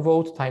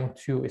 volt, time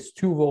 2 is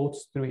 2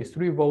 volts, 3 is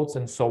 3 volts,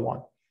 and so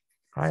on.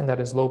 Right? And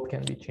that slope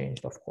can be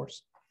changed, of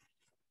course.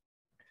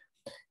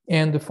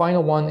 And the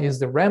final one is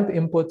the ramp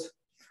input,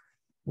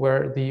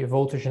 where the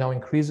voltage now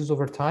increases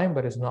over time,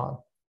 but is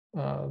not,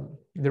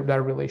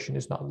 that relation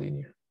is not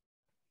linear.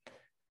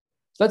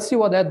 Let's see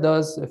what that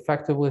does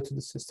effectively to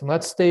the system.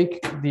 Let's take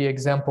the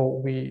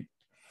example we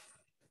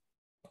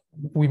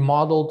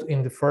modeled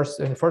in the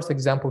first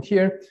example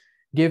here.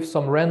 Give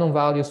some random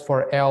values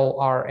for L,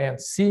 R, and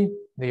C.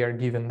 They are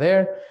given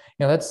there.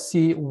 And let's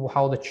see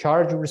how the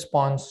charge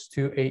responds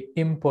to a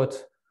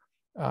input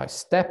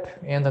step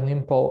and an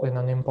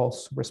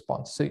impulse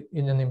response. So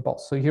in an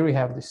impulse. So here we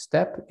have the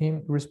step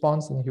in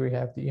response, and here we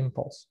have the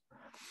impulse.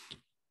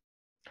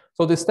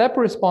 So the step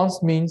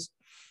response means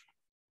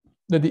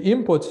that the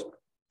input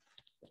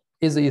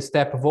is a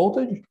step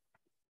voltage.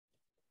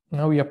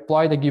 Now we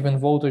apply the given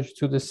voltage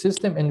to the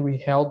system and we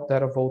held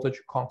that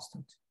voltage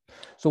constant.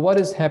 So what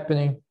is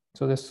happening?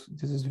 So this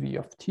is V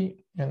of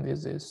t and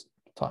this is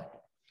time.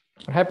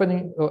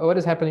 What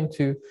is happening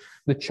to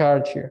the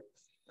charge here?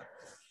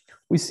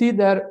 We see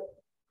that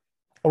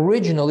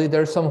originally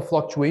there's some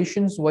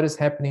fluctuations. What is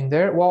happening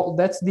there? Well,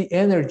 that's the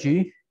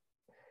energy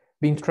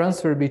being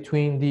transferred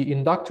between the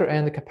inductor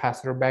and the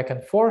capacitor back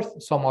and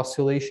forth, some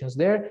oscillations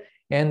there.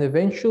 And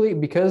eventually,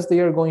 because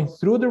they are going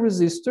through the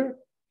resistor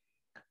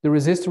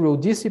will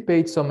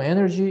dissipate some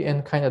energy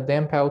and kind of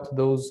damp out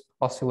those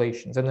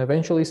oscillations, and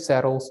eventually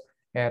settles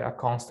at a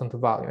constant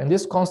value. And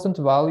this constant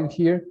value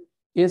here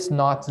is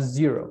not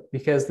 0,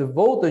 because the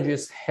voltage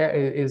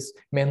is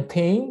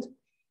maintained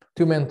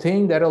to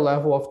maintain that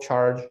level of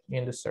charge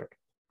in the circuit.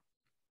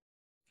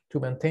 To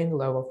maintain the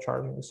level of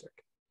charge in the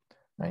circuit.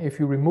 Right? If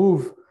you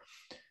remove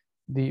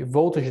the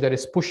voltage that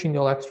is pushing the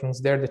electrons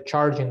there, the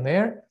charge in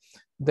there,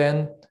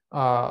 then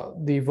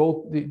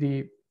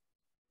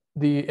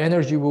the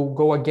energy will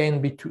go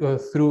again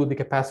through the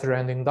capacitor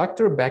and the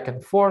inductor back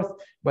and forth.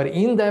 But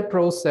in that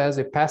process,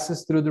 it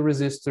passes through the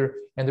resistor,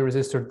 and the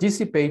resistor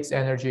dissipates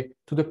energy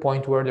to the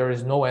point where there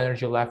is no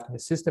energy left in the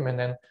system, and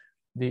then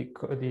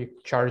the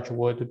charge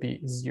would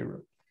be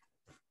 0.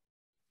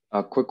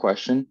 A quick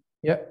question.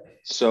 Yeah.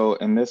 So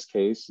in this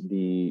case,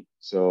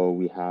 so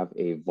we have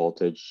a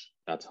voltage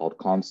that's held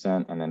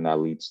constant, and then that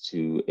leads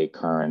to a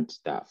current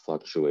that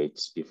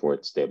fluctuates before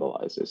it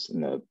stabilizes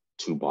in the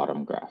 2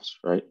 bottom graphs,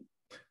 right?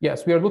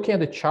 Yes, we are looking at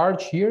the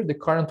charge here. The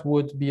current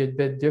would be a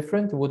bit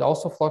different. It would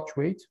also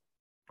fluctuate.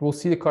 We'll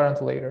see the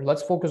current later.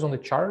 Let's focus on the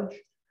charge.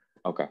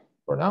 Okay.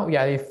 For now,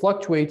 yeah, it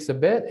fluctuates a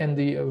bit. And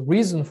the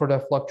reason for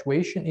that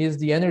fluctuation is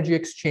the energy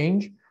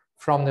exchange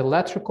from the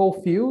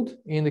electrical field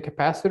in the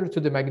capacitor to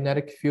the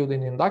magnetic field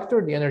in the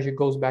inductor. The energy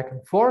goes back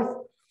and forth.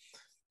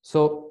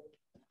 So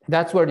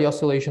that's where the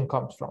oscillation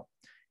comes from.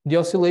 The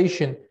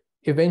oscillation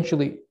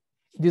eventually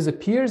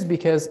disappears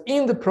because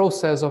in the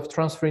process of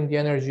transferring the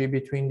energy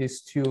between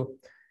these 2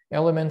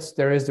 elements,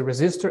 there is the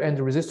resistor, and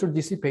the resistor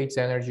dissipates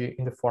energy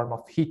in the form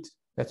of heat.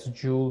 That's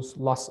Joule's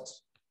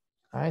losses.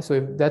 All right, so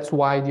that's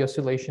why the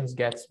oscillations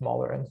get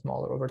smaller and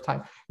smaller over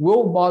time.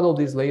 We'll model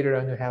this later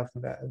and you have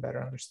a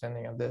better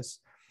understanding of this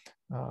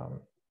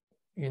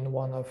in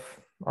one of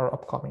our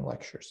upcoming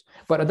lectures.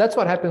 But that's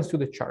what happens to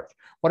the charge.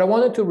 What I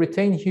wanted to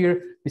retain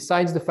here,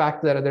 besides the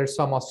fact that there's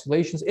some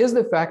oscillations, is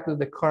the fact that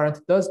the current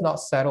does not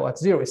settle at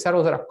zero. It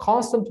settles at a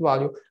constant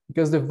value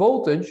because the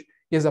voltage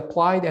is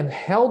applied and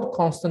held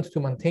constant to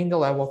maintain the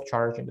level of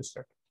charge in the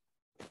circuit.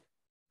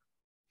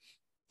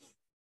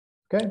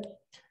 Okay.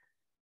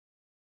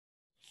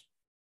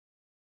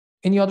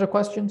 Any other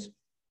questions?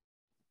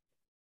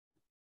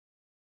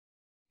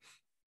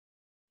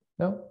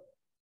 No?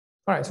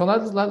 All right, so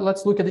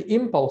let's look at the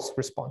impulse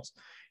response.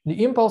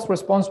 The impulse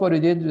response, what we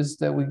did is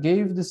that we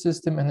gave the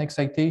system an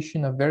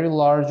excitation, a very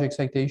large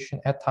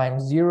excitation at time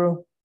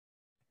 0,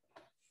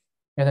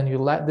 and then you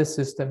let the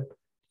system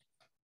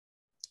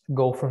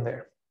go from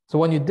there. So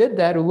when you did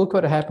that, look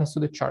what happens to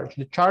the charge.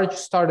 The charge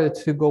started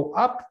to go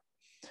up,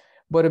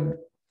 but it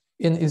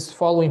is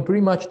following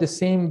pretty much the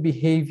same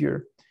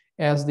behavior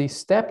as the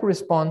step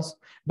response,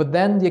 but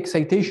then the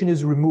excitation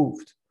is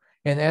removed.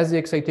 And as the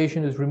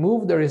excitation is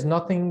removed, there is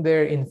nothing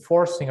there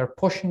enforcing or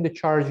pushing the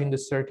charge in the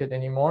circuit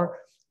anymore.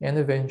 And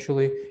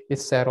eventually it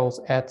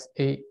settles at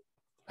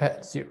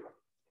 0.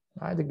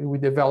 Right? We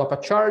develop a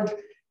charge,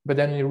 but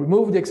then you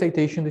remove the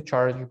excitation, the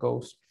charge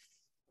goes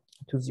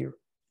to 0.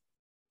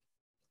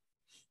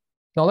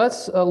 Now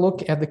let's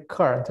look at the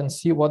current and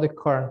see what the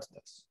current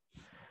does.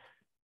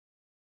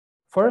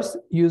 First,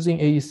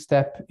 using a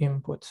step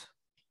input.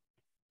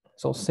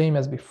 So same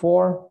as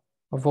before,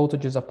 a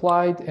voltage is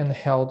applied and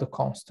held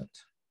constant.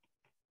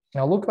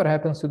 Now look what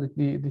happens to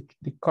the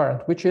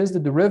current, which is the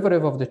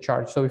derivative of the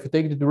charge. So if you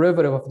take the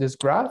derivative of this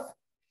graph,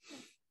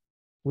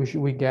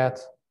 we get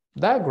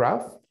that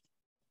graph,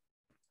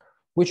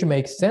 which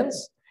makes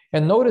sense.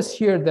 And notice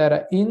here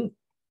that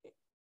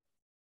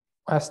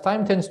as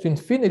time tends to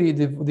infinity,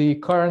 the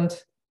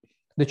current,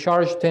 the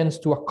charge tends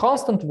to a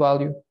constant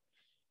value,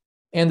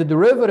 and the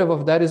derivative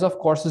of that is, of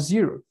course,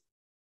 0.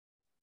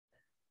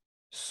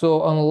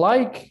 So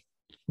unlike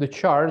the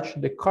charge,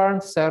 the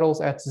current settles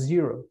at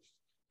 0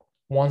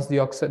 once the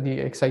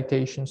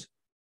excitations,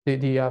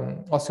 the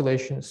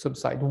oscillations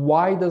subside.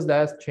 Why does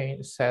that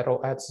change settle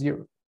at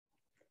 0?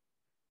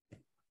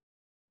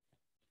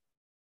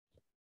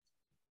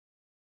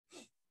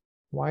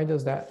 Why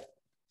does that?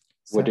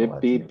 Would it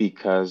be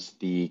because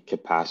the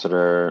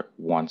capacitor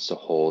wants to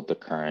hold the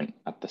current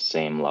at the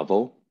same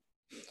level?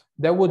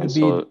 That would be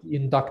the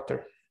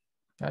inductor.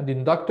 And the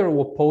inductor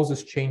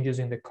opposes changes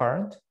in the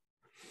current.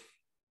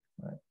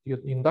 Right?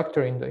 The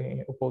inductor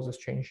opposes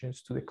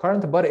changes to the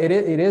current, but it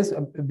is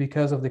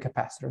because of the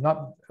capacitor,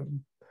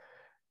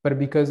 but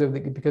because the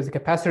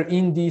capacitor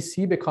in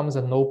DC becomes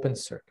an open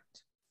circuit.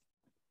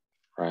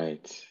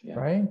 Right. Yeah.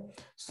 Right.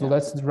 So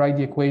let's write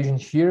the equation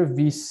here.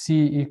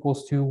 VC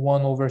equals to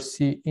 1 over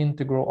C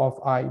integral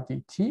of I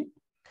dt,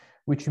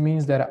 which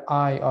means that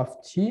I of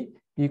t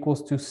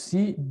equals to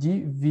C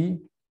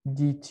dV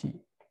dt.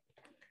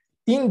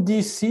 In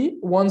DC,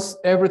 once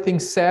everything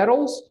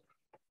settles,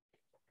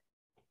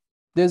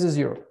 this is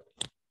 0.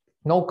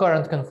 No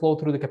current can flow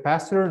through the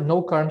capacitor.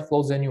 No current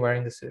flows anywhere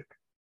in the circuit.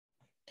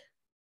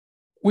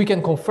 We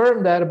can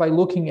confirm that by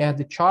looking at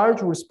the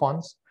charge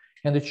response,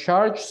 and the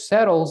charge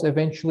settles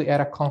eventually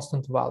at a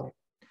constant value.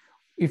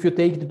 If you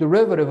take the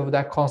derivative of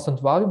that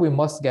constant value, we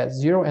must get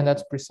 0, and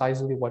that's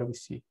precisely what we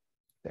see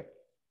there.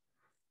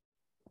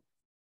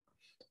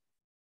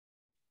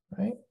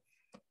 Right?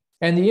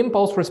 And the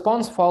impulse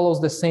response follows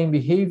the same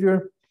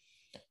behavior.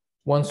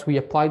 Once we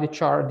apply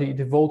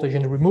the voltage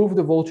and remove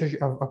the voltage,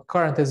 a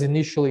current is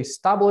initially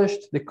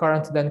established. The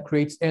current then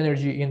creates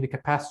energy in the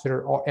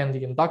capacitor and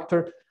the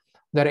inductor.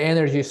 That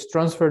energy is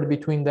transferred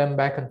between them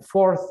back and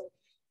forth.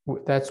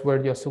 That's where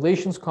the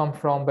oscillations come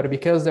from. But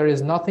because there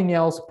is nothing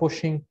else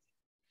pushing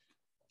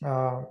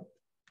a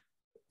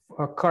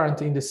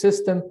current in the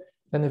system,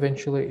 then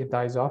eventually it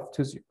dies off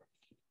to 0.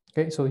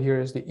 Okay, so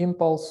here is the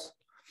impulse.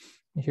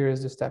 Here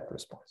is the step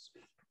response.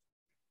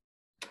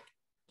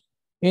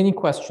 Any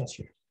questions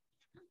here?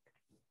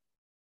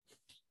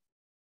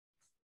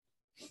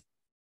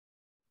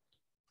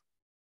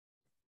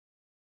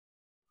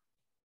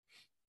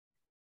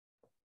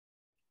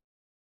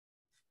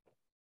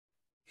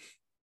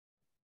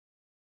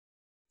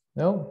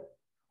 No?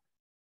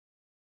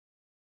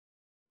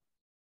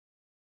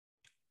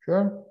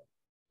 Sure?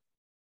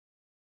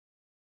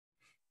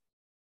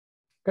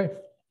 Okay.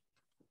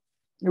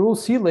 You will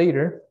see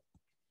later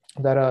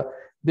that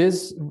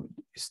this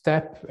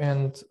step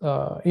and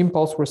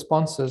impulse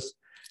responses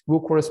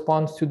will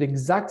correspond to the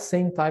exact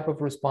same type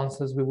of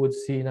responses we would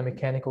see in a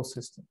mechanical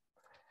system.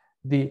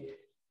 The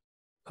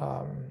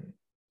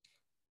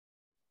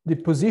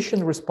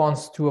position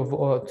response to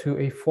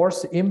a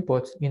force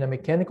input in a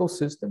mechanical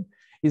system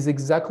is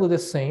exactly the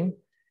same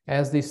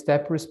as the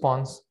step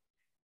response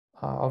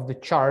of the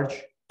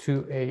charge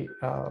to a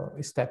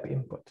step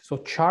input. So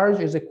charge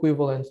is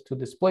equivalent to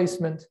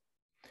displacement,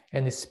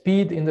 and the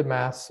speed in the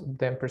mass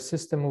then per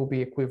system will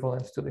be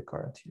equivalent to the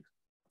current here.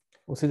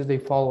 We'll see that they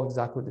follow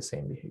exactly the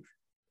same behavior.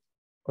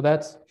 But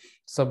that's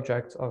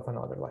subject of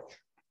another lecture.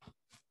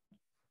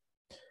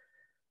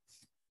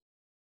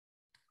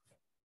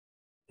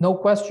 No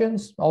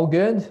questions? All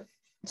good?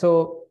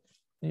 So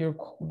you're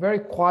very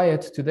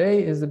quiet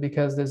today? Is it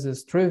because this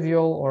is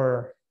trivial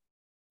or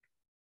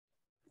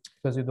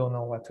because you don't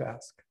know what to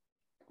ask?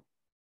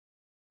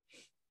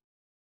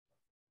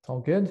 All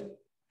good?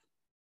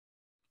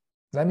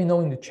 Let me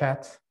know in the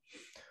chat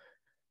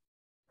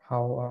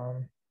how,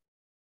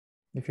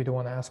 if you don't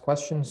want to ask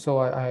questions. So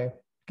I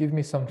give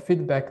me some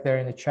feedback there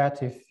in the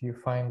chat if you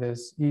find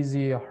this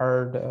easy or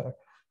hard,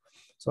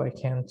 so I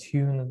can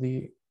tune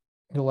the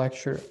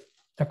lecture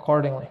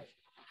accordingly,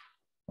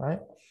 right?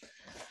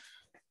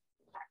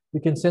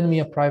 You can send me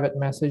a private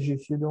message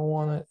if you don't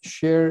want to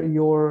share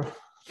your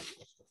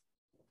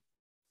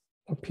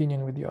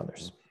opinion with the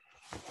others.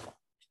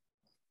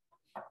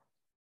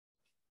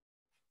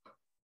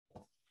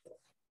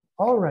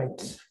 All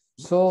right,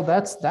 so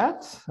that's that.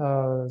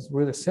 It's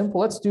really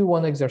simple. Let's do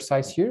one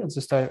exercise here. Let's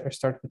just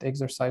start with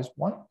exercise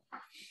 1.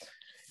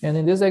 And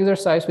in this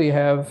exercise, we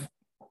have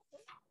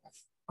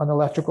an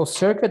electrical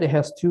circuit. It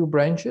has 2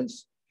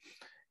 branches.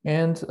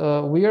 And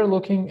we are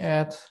looking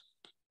at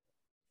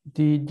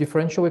the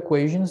differential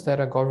equations that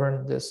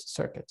govern this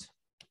circuit.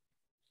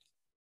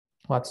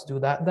 Let's do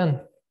that then.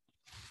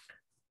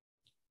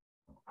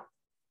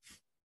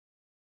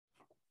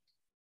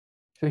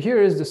 So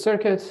here is the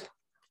circuit.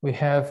 We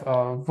have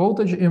a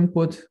voltage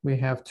input. We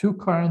have 2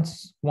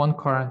 currents. One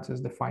current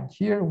is defined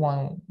here.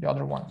 The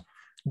other one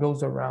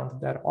goes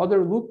around that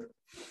other loop.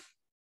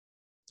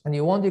 And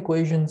you want the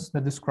equations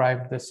that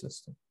describe this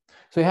system.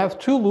 So you have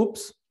 2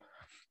 loops.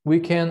 We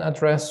can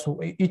address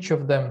each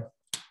of them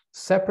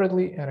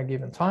separately at a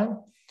given time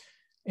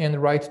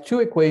and write 2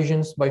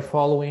 equations by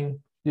following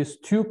these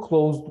 2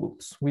 closed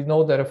loops. We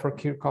know that from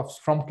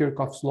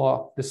Kirchhoff's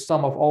law, the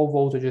sum of all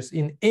voltages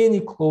in any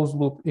closed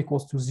loop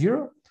equals to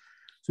 0.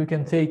 So we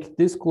can take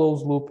this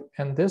closed loop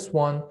and this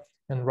one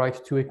and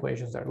write 2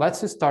 equations there.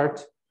 Let's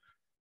start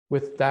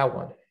with that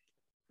one.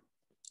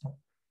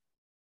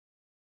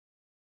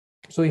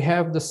 So we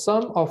have the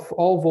sum of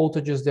all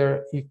voltages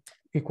there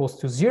equals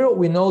to 0.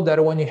 We know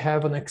that when you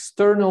have an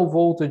external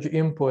voltage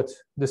input,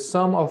 the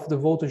sum of the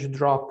voltage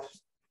drop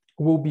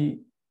will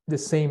be the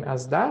same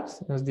as that,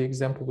 as the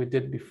example we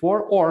did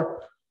before,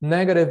 or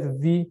negative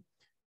V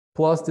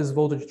plus this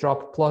voltage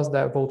drop plus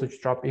that voltage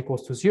drop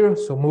equals to 0.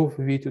 So move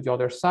V to the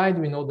other side.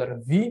 We know that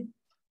V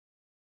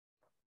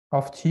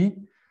of t,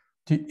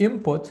 the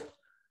input,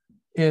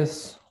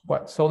 is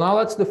what? So now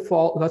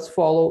let's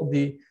follow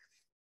the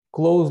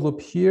closed loop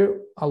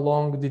here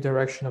along the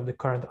direction of the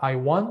current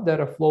I1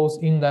 that flows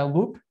in that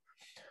loop.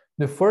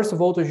 The first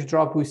voltage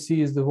drop we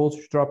see is the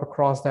voltage drop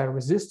across that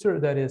resistor,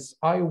 that is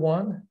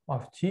I1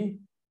 of t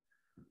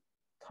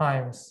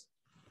times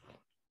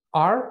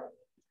R.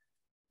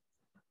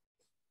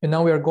 And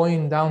now we are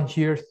going down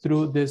here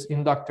through this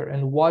inductor.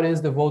 And what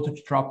is the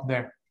voltage drop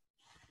there?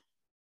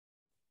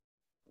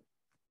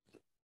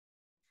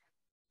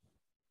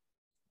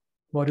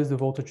 What is the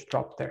voltage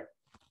drop there?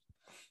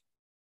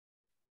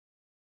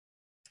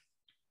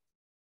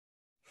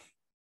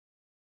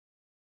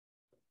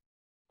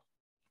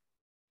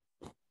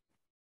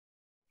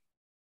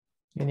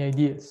 Any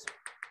ideas?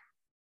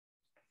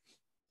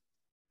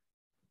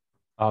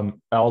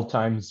 L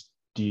times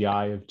di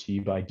of t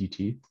by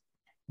dt.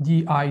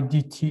 Di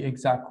dt,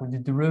 exactly, the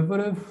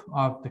derivative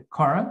of the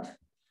current,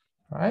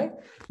 right?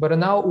 But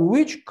now,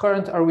 which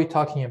current are we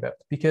talking about?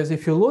 Because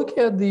if you look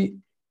at the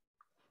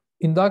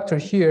inductor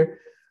here,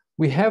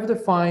 we have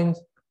defined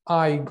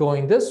I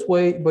going this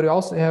way, but we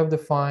also have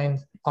defined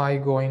I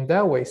going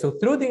that way. So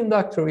through the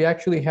inductor, we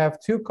actually have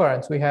 2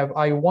 currents. We have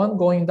I1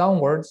 going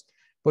downwards,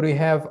 but we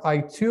have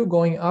I2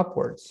 going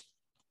upwards.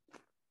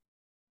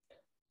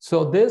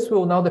 So this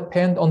will now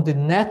depend on the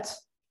net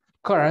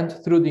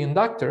current through the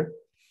inductor,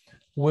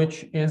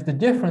 which is the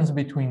difference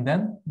between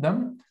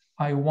them,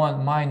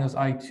 I1 minus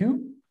I2.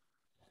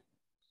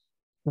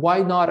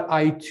 Why not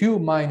I2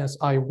 minus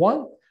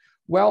I1?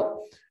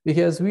 Well,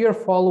 because we are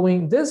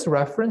following this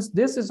reference.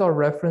 This is our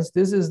reference.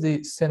 This is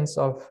the sense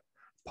of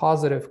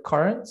positive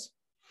currents.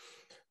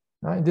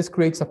 Right? This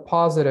creates a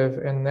positive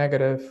and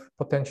negative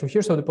potential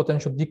here. So the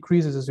potential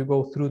decreases as you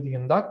go through the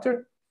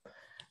inductor.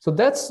 So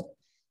that's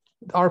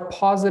our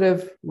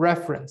positive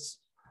reference.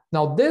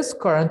 Now this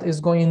current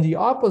is going in the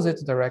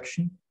opposite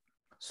direction.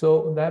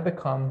 So that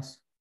becomes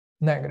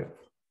negative.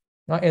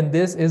 Right? And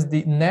this is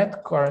the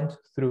net current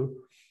through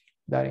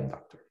that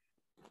inductor.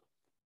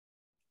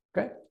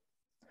 Okay.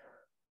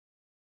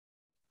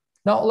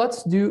 Now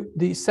let's do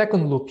the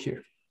second loop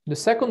here. The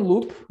second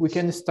loop, we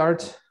can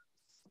start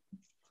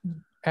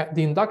at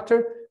the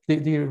inductor, the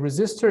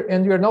resistor,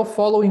 and we are now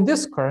following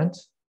this current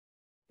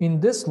in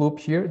this loop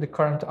here, the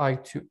current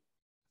I2.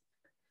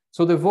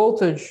 So the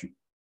voltage,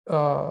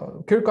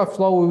 Kirchhoff's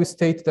law will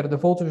state that the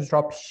voltage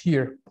drop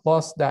here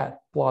plus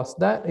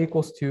that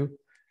equals to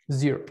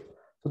 0.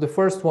 So the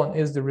first one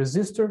is the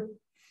resistor,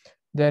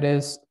 that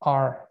is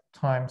R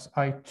times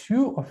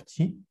I2 of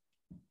t,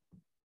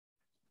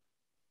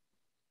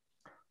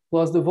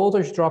 plus the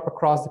voltage drop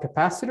across the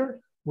capacitor,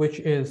 which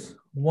is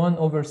 1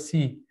 over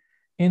C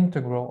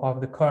integral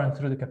of the current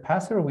through the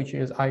capacitor, which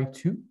is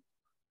I2,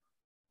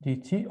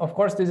 dt. Of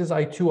course, this is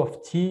I2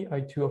 of t.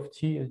 I2 of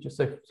t is just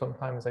like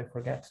sometimes I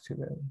forget to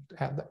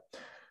add that.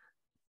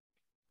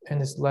 And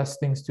there's less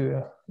things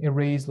to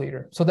erase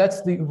later. So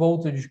that's the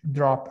voltage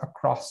drop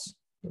across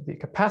the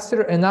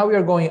capacitor. And now we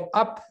are going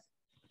up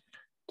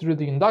through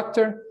the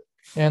inductor,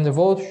 and the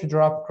voltage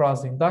drop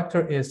across the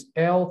inductor is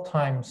L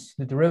times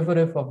the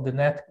derivative of the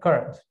net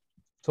current.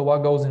 So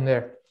what goes in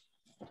there?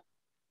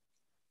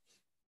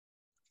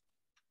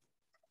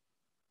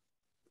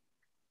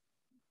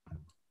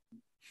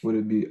 Would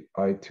it be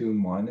I2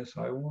 minus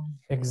I1?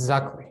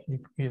 Exactly.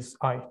 It is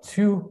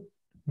I2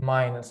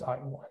 minus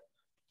I1.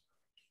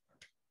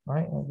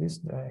 Right? Well,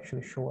 these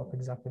actually show up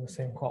exactly the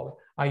same color.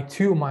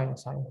 I2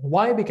 minus I1.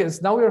 Why?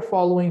 Because now we are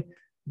following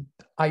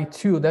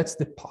I2. That's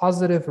the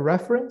positive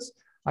reference.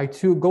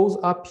 I2 goes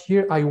up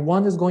here.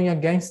 I1 is going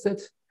against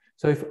it.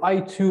 So if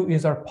I2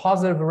 is our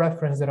positive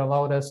reference that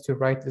allowed us to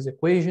write this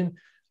equation,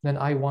 then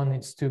I1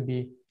 needs to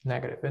be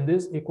negative. And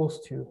this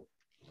equals to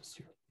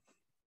 0.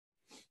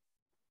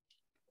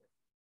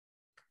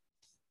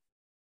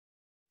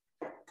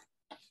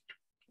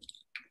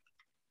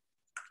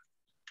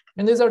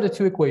 And these are the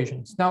two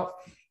equations. Now,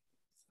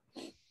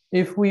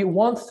 if we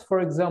want, for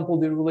example,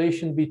 the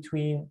relation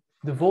between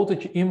the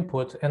voltage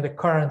input and the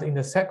current in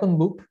the second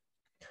loop,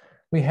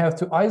 we have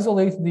to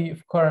isolate the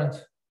current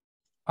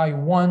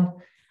I1,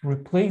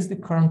 replace the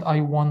current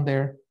I1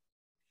 there,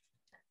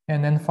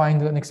 and then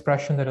find an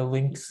expression that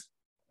links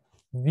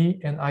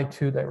V and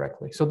I2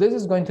 directly. So this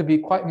is going to be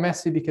quite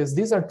messy because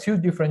these are two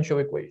differential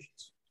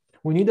equations.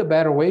 We need a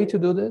better way to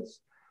do this.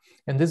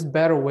 And this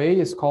better way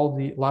is called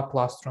the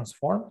Laplace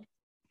transform,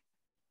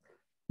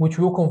 which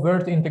will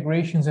convert the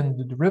integrations and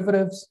the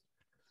derivatives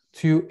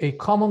to a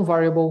common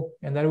variable,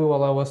 and that will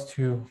allow us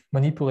to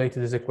manipulate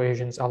these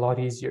equations a lot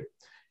easier.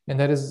 And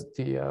that is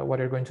the what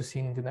you're going to see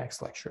in the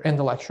next lecture and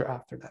the lecture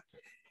after that.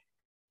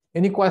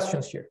 Any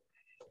questions here?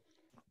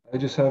 I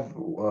just have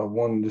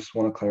one, just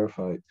want to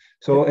clarify.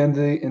 So in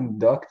the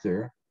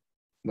inductor,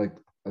 like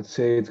let's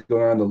say it's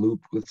going around the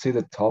loop, let's say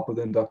the top of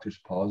the inductor is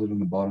positive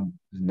and the bottom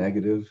is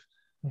negative.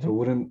 Mm-hmm. So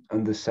wouldn't,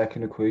 on the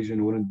second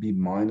equation, wouldn't it be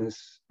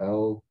minus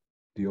L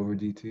d over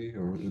dt,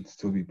 or would it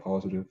still be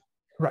positive?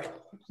 Right.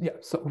 Yeah.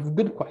 So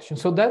good question.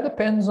 So that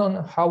depends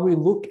on how we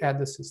look at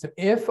the system.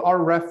 If our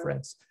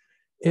reference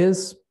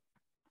is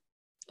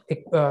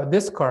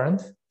this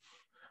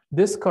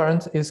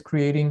current is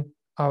creating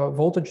a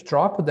voltage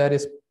drop that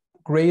is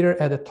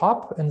greater at the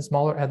top and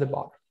smaller at the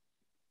bottom.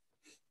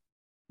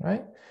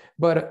 Right.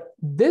 But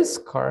this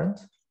current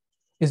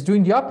is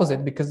doing the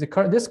opposite because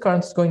this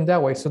current is going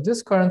that way. So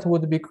this current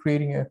would be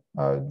creating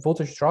a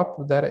voltage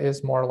drop that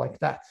is more like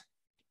that.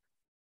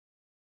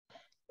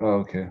 Oh,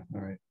 okay.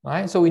 All right. All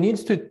right. So we need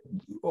to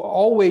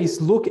always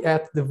look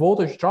at the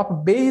voltage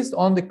drop based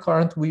on the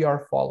current we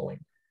are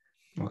following.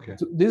 Okay.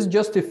 So this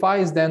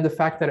justifies then the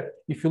fact that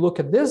if you look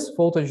at this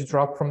voltage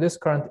drop from this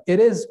current, it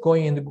is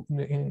going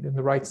in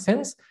the right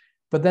sense,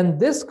 but then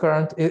this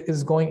current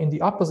is going in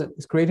the opposite,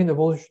 is creating the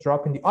voltage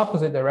drop in the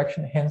opposite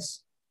direction,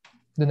 hence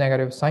the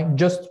negative sign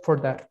just for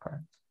that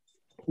current.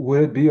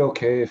 Would it be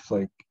okay if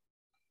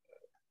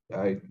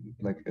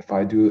if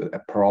I do a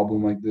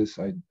problem like this,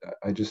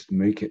 I just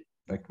make it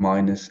like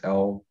minus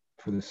L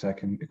for the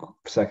second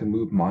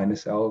loop,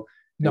 minus L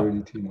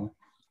dt?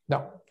 No,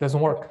 it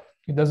doesn't work.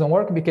 It doesn't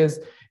work because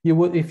you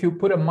would, if you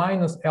put a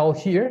minus L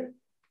here,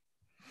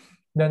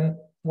 then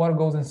what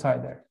goes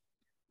inside there?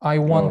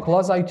 I1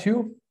 plus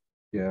I2.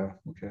 Yeah.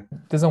 Okay.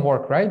 Doesn't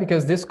work, right?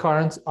 Because these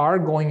currents are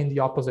going in the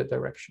opposite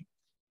direction.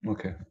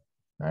 Okay.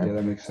 Right? Yeah,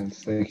 that makes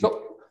sense. Thank you.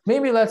 So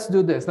maybe let's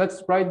do this.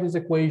 Let's write this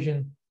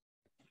equation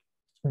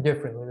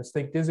differently. Let's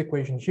take this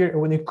equation here.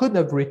 When you could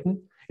have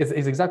written, it's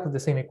exactly the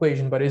same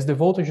equation, but it's the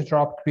voltage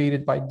drop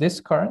created by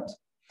this current,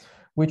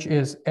 which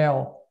is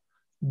L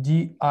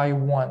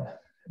di1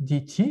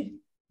 dt,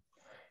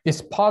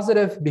 is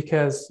positive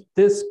because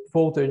this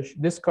voltage,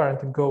 this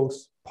current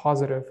goes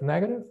positive,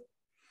 negative,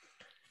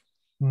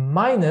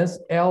 minus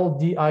L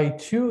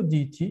di2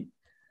 dt,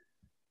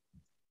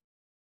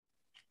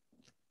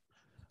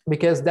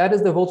 because that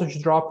is the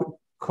voltage drop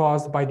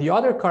caused by the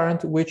other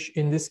current, which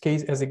in this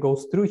case, as it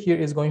goes through here,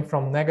 is going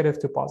from negative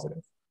to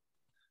positive.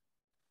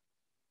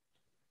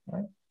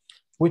 Right?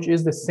 Which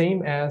is the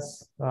same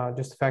as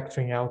just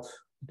factoring out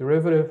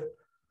derivative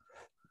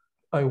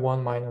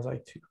I1 minus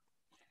I2.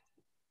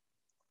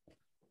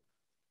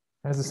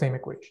 That's the same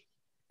equation.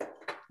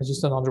 It's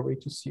just another way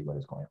to see what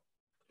is going on.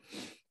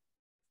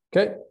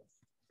 Okay.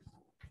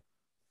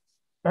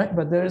 Right,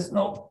 but there is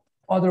no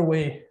other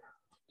way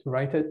to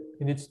write it.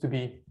 It needs to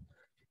be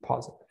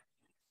positive.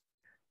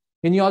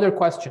 Any other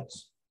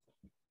questions?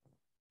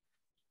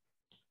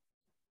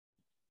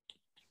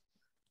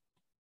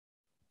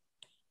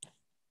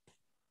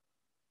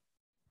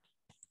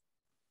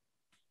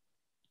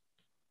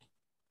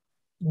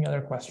 Any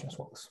other questions,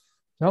 folks?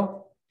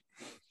 No?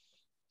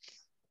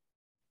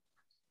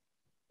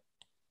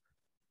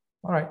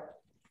 All right.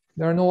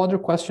 There are no other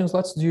questions.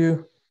 Let's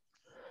do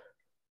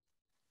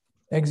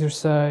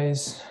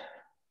exercise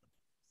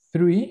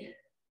 3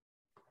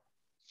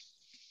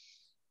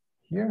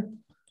 here.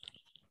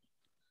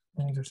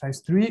 And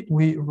exercise 3,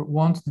 we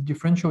want the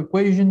differential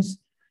equations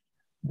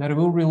that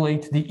will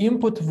relate the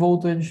input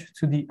voltage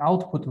to the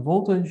output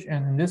voltage.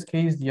 And in this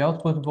case, the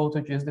output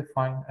voltage is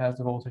defined as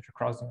the voltage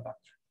across the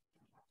inductor.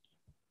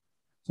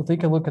 So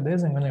take a look at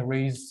this. I'm going to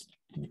erase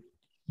the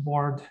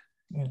board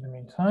in the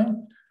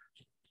meantime.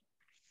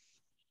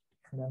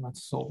 And then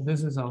let's solve.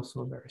 This is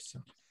also very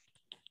simple.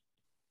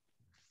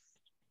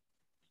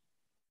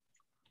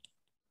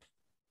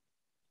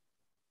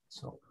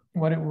 So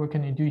what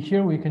can you do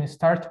here? We can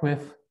start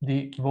with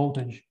the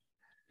voltage.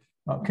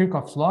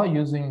 Kirchhoff's law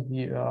using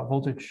the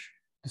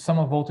the sum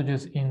of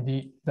voltages in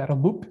the data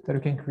loop that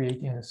we can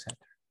create in the center.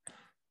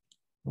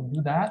 We'll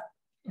do that,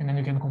 and then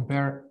you can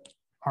compare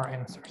our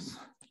answers.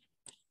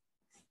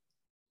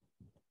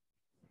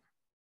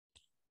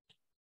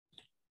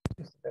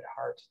 It's a bit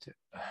hard to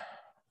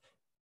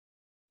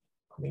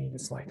clean the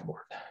slide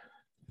board.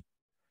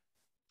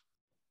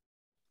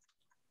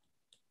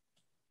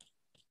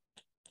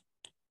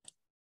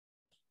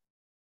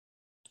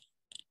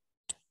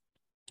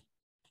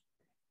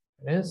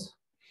 It is.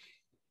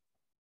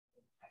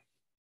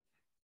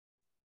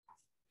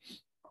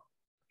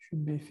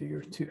 Should be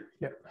figure 2.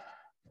 Yeah.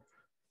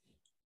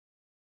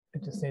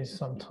 It just needs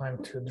some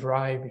time to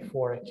dry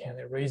before I can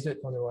erase it.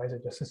 Otherwise,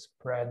 it just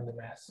spread the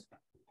mess.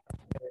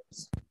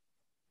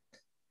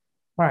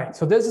 All right.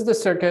 So this is the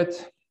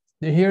circuit.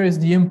 Here is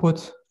the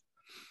input,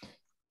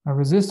 a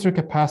resistor,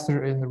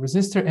 capacitor, and the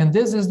resistor, and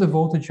this is the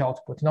voltage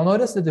output. Now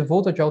notice that the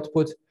voltage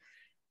output,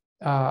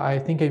 I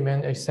think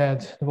I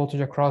said the voltage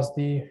across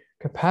the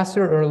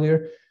capacitor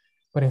earlier,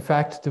 but in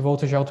fact, the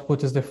voltage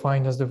output is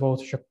defined as the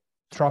voltage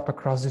drop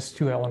across these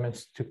two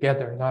elements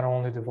together, not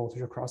only the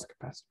voltage across the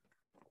capacitor.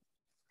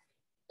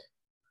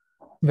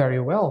 Very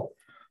well,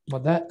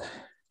 but that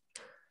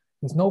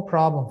is no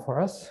problem for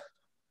us.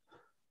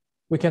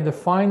 We can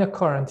define a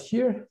current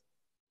here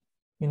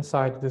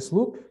inside this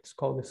loop. Let's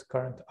call this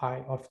current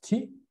I of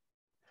t.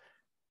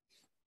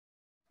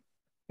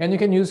 And you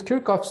can use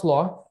Kirchhoff's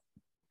law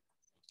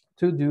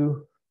to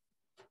do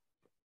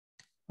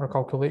or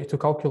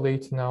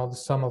calculate now the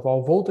sum of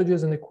all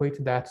voltages and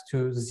equate that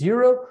to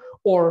 0,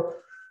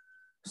 or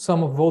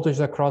sum of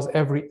voltage across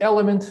every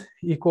element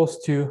equals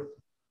to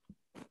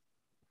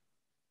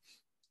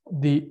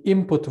the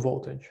input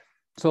voltage.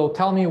 So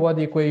tell me what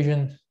the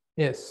equation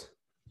is.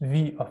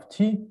 V of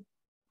t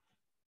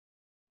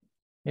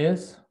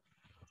is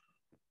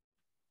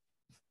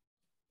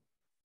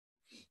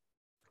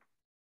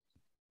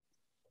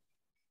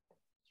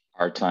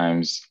R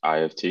times I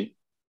of t.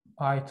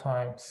 I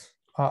times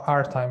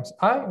R times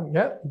I,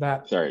 yeah,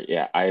 that. Sorry,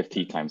 yeah, I of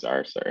t times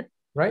R, sorry.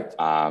 Right.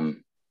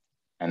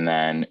 And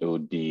then it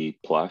would be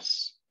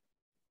plus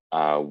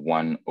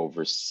 1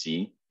 over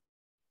C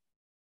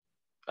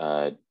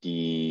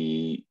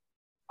di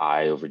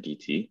over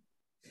dt.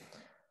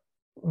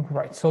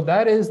 Right, so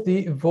that is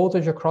the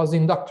voltage across the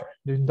inductor.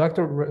 The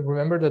inductor,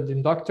 remember that the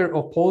inductor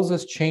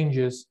opposes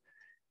changes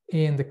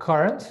in the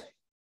current,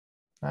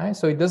 right?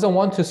 So it doesn't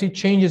want to see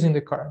changes in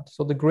the current.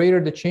 So the greater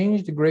the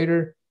change, the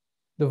greater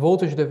the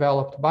voltage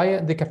developed by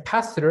it. The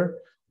capacitor,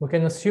 we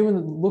can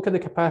look at the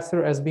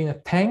capacitor as being a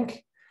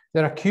tank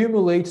that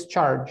accumulates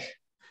charge.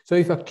 So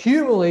if it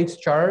accumulates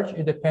charge,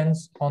 it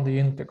depends on the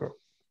integral.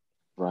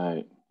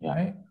 Right, yeah.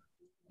 Right?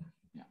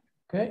 Yeah.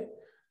 Okay,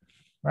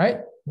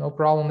 right, no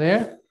problem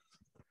there.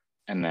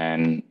 And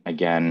then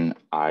again,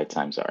 I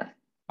times R.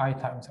 I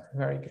times R,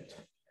 very good.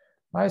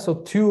 All right, so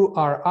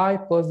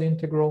 2Ri plus the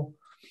integral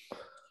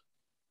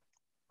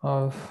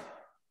of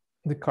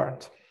the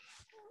current.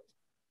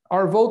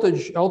 Our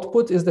voltage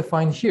output is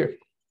defined here,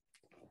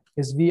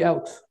 is V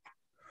out.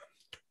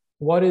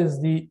 What is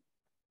the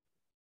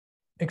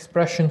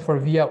expression for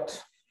V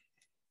out?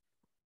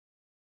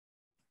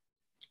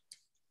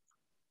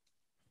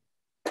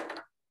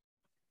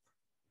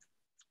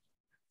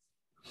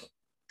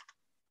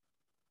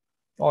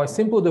 Oh, it's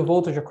simply the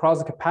voltage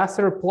across the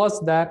capacitor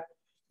plus that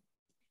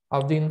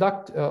of the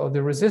of the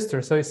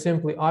resistor. So it's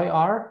simply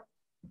IR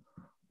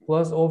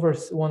plus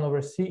 1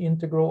 over C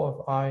integral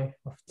of I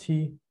of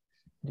t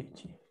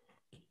dt.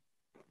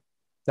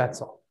 That's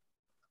all.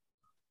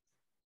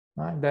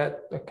 Right?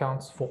 That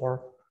accounts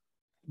for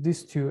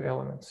these two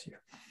elements here.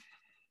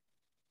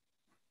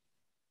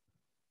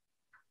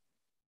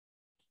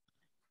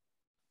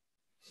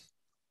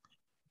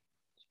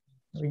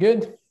 We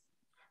good?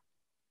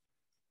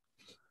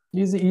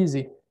 Easy,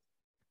 easy.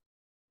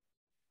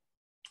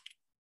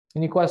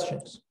 Any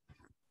questions?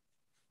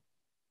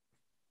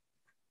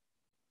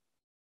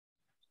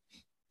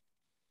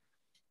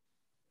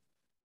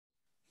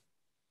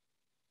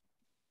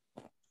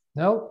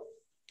 No?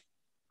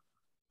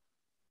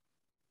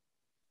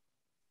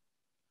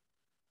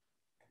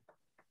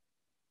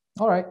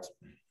 All right.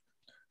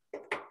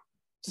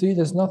 See,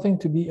 there's nothing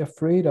to be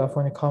afraid of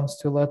when it comes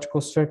to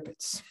electrical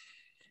circuits.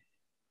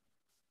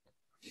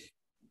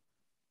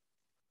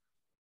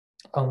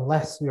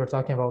 Unless we are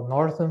talking about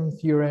Norton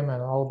theorem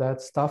and all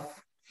that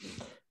stuff,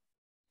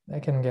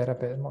 that can get a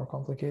bit more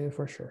complicated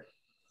for sure.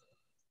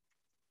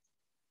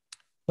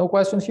 No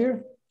questions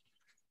here?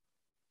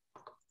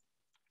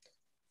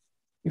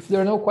 If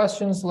there are no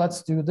questions,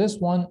 let's do this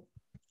one.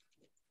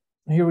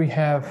 Here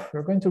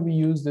we're going to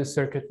reuse this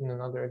circuit in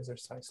another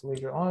exercise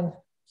later on.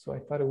 So I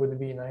thought it would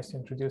be nice to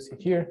introduce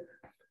it here.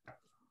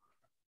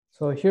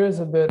 So here's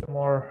a bit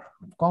more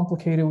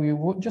complicated. We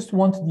just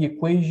want the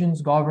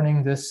equations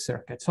governing this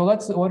circuit. So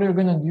what we're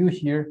going to do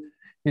here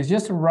is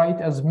just write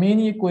as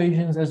many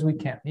equations as we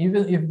can,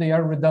 even if they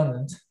are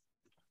redundant.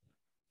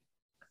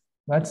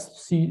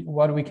 Let's see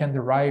what we can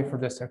derive for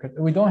this circuit.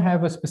 We don't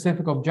have a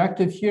specific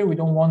objective here. We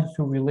don't want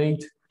to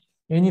relate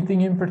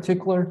anything in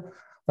particular.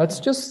 Let's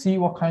just see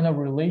what kind of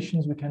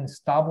relations we can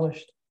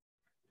establish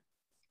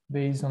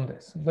based on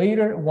this.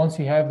 Later, once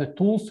you have the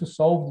tools to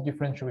solve the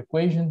differential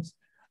equations,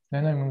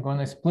 then I'm going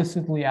to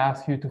explicitly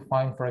ask you to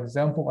find, for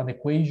example, an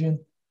equation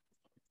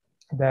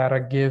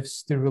that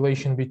gives the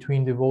relation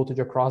between the voltage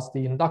across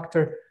the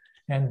inductor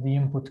and the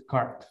input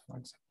current, for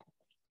example,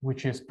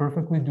 which is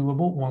perfectly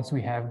doable once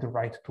we have the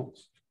right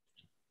tools.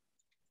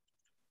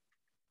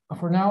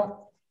 For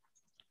now,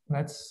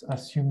 let's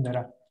assume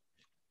that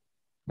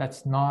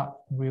that's not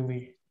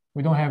really,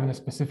 we don't have a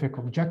specific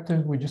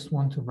objective. We just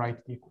want to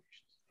write the equations.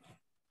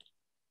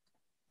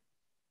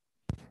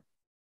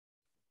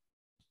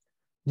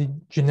 The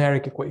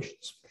generic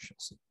equations, I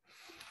should say.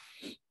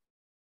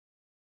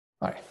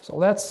 All right, so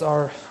that's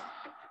our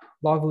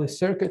lovely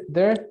circuit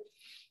there.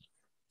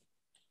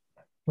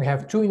 We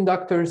have two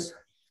inductors,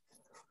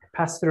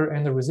 capacitor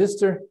and a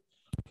resistor.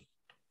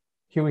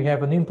 Here we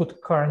have an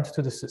input current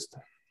to the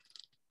system.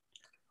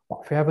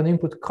 Well, if we have an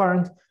input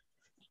current,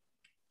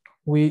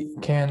 we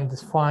can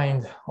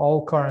define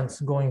all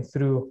currents going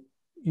through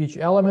each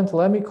element.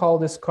 Let me call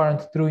this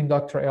current through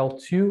inductor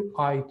L2,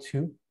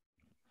 I2.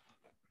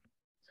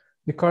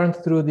 The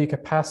current through the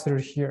capacitor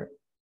here,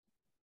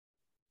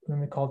 let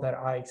me call that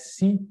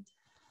IC.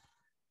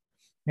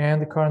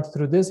 And the current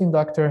through this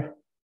inductor,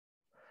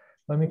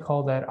 let me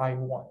call that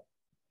I1.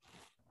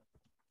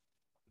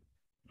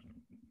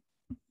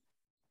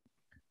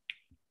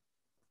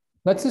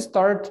 Let's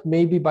start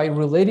maybe by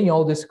relating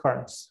all these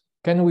currents.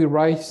 Can we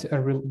write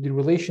the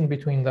relation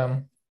between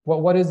them?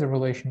 What is the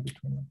relation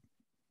between them?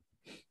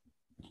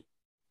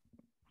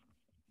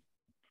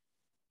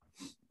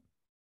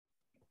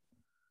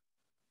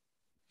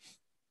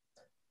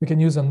 We can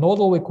use a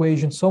nodal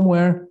equation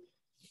somewhere,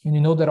 and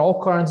you know that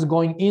all currents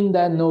going in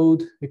that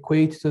node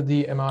equate to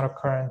the amount of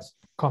current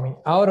coming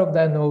out of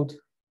that node.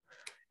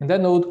 And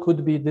that node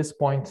could be this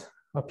point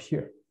up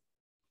here,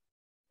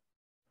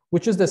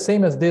 which is the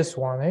same as this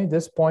one. Eh?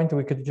 This point,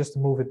 we could just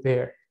move it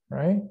there,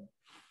 right?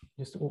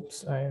 Just,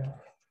 oops, I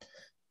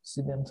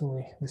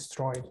accidentally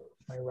destroyed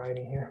my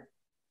writing here.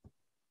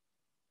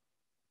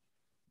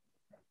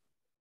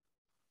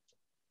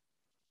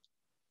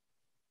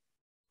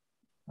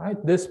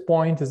 Right, this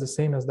point is the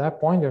same as that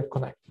point, they're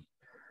connected.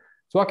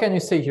 So what can you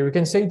say here? We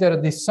can say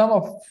that the sum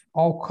of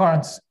all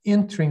currents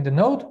entering the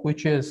node,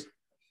 which is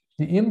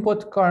the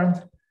input current,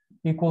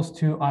 equals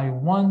to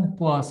I1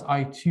 plus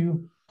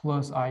I2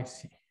 plus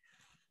IC.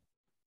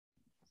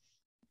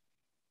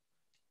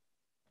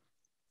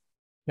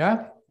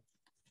 Yeah?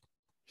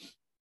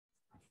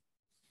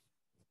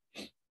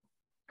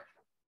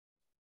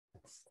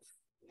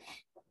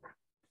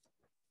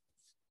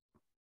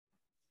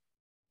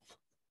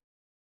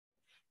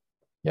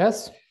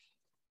 Yes?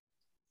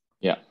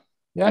 Yeah.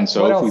 Yeah. And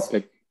so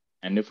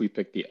if we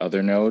pick the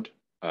other node,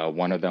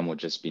 one of them would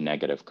just be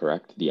negative,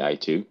 correct? The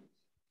I2.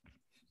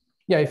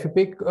 Yeah, if you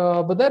pick,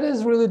 but that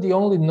is really the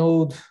only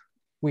node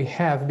we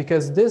have,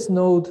 because this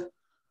node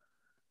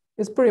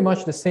is pretty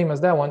much the same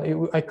as that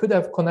one. I could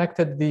have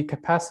connected the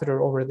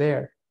capacitor over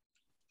there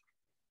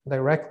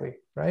directly,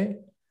 right?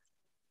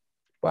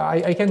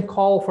 But I can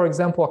call, for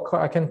example,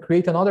 I can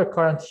create another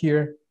current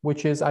here,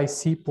 which is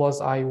IC plus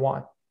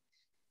I1.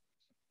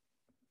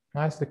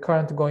 Nice. The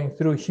current going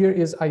through here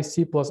is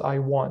IC plus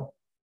I1.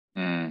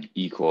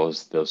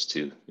 Equals those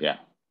two. Yeah.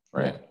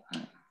 Right.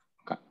 Yeah.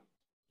 Okay.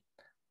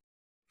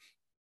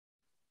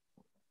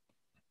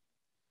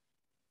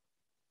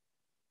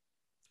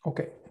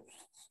 Okay.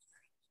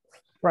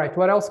 Right.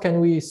 What else can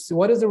we see?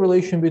 What is the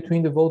relation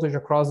between the voltage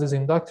across this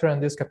inductor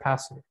and this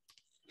capacitor?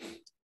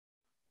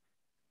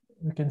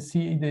 We can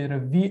see that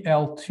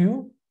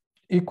VL2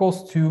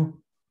 equals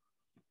to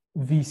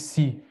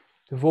VC.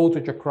 The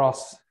voltage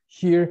across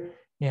here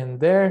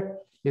and there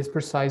is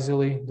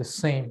precisely the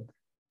same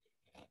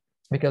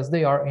because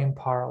they are in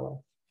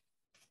parallel.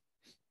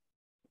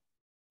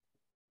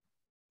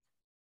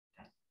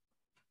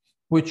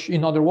 Which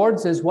in other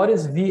words is, what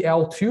is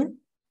VL2?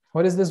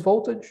 What is this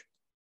voltage?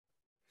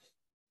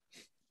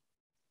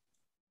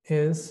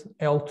 Is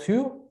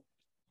L2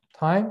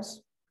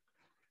 times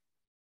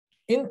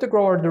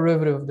integral or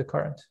derivative of the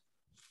current?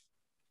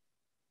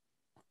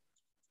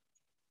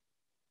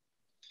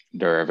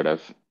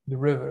 Derivative.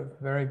 Derivative,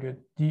 very good.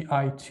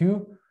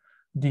 di2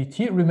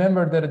 dt.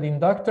 Remember that the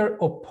inductor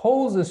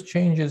opposes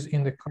changes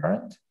in the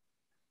current.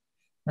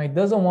 It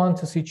doesn't want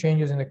to see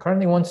changes in the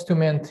current. It wants to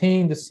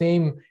maintain the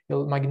same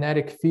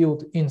magnetic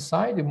field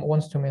inside. It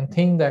wants to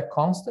maintain that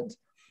constant.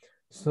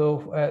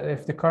 So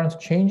if the current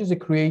changes, it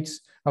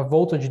creates a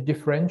voltage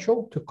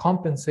differential to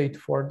compensate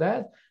for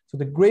that. So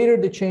the greater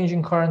the change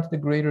in current, the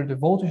greater the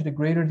voltage, the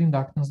greater the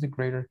inductance, the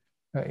greater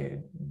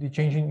the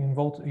change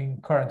in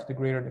current, the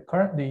greater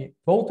the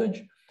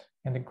voltage,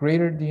 and the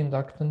greater the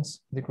inductance,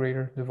 the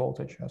greater the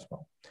voltage as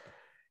well.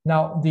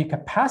 Now the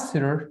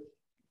capacitor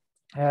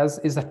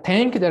is a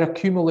tank that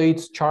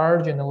accumulates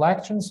charge and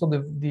electrons, so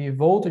the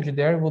voltage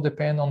there will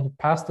depend on the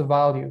past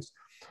values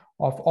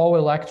of all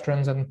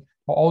electrons and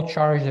all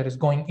charge that is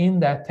going in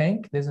that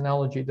tank. This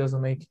analogy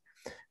doesn't make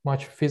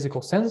much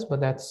physical sense, but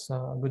that's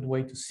a good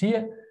way to see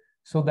it.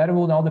 So that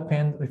will now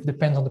depend, it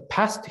depends on the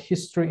past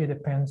history, it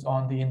depends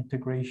on the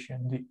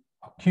integration, the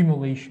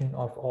accumulation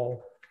of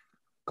all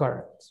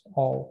currents,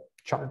 all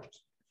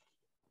charges.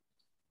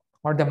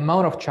 Or the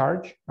amount of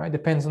charge, right?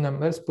 Depends on them,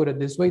 let's put it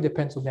this way,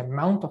 depends on the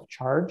amount of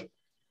charge,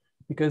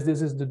 because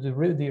this is the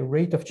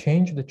rate of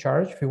change of the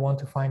charge. If you want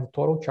to find the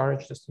total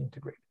charge, just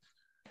integrate.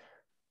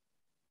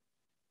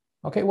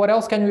 Okay, what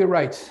else can we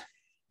write?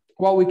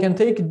 Well, we can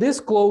take this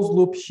closed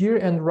loop here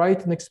and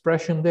write an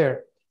expression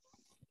there.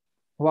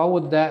 What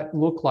would that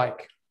look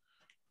like?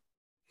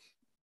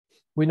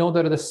 We know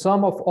that the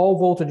sum of all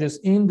voltages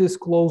in this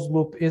closed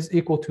loop is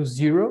equal to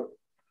 0.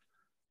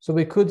 So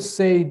we could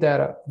say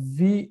that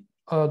the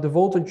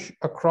voltage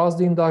across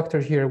the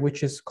inductor here,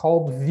 which is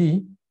called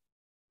V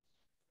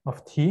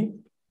of t,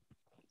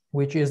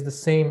 which is the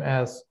same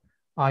as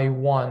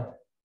I1,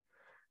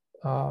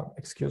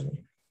 excuse me,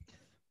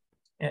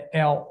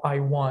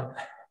 Li1,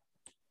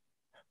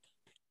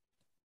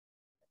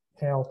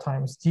 L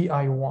times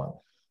di1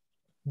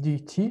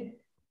 dt,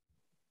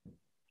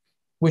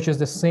 which is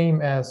the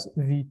same as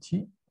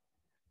Vt,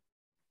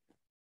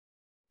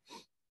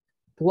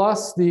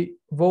 plus the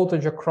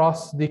voltage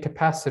across the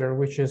capacitor,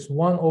 which is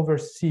 1 over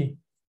C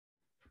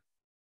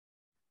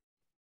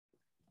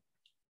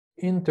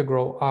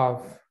integral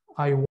of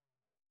I1.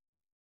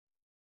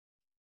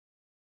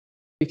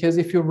 Because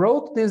if you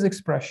wrote this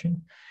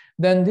expression,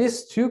 then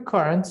these two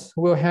currents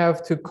will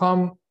have to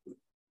come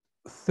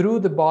through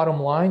the bottom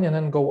line and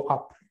then go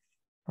up,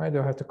 right?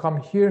 They'll have to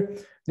come here.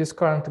 This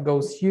current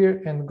goes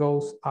here and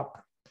goes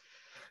up.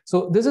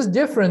 So this is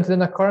different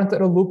than a current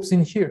that loops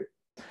in here.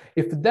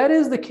 If that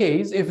is the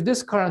case, if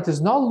this current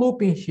is not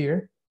looping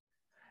here,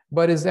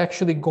 but is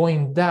actually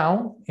going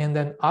down and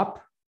then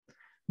up,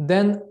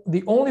 then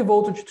the only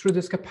voltage through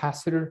this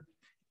capacitor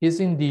is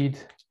indeed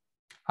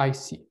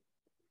IC.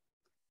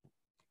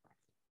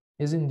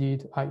 Is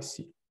indeed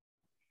IC.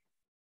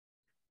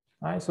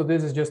 All right, so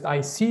this is just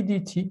IC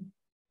dt,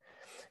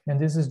 and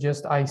this is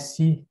just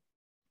IC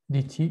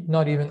dt,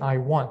 not even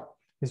I1.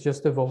 It's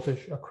just the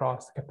voltage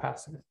across the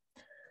capacitor.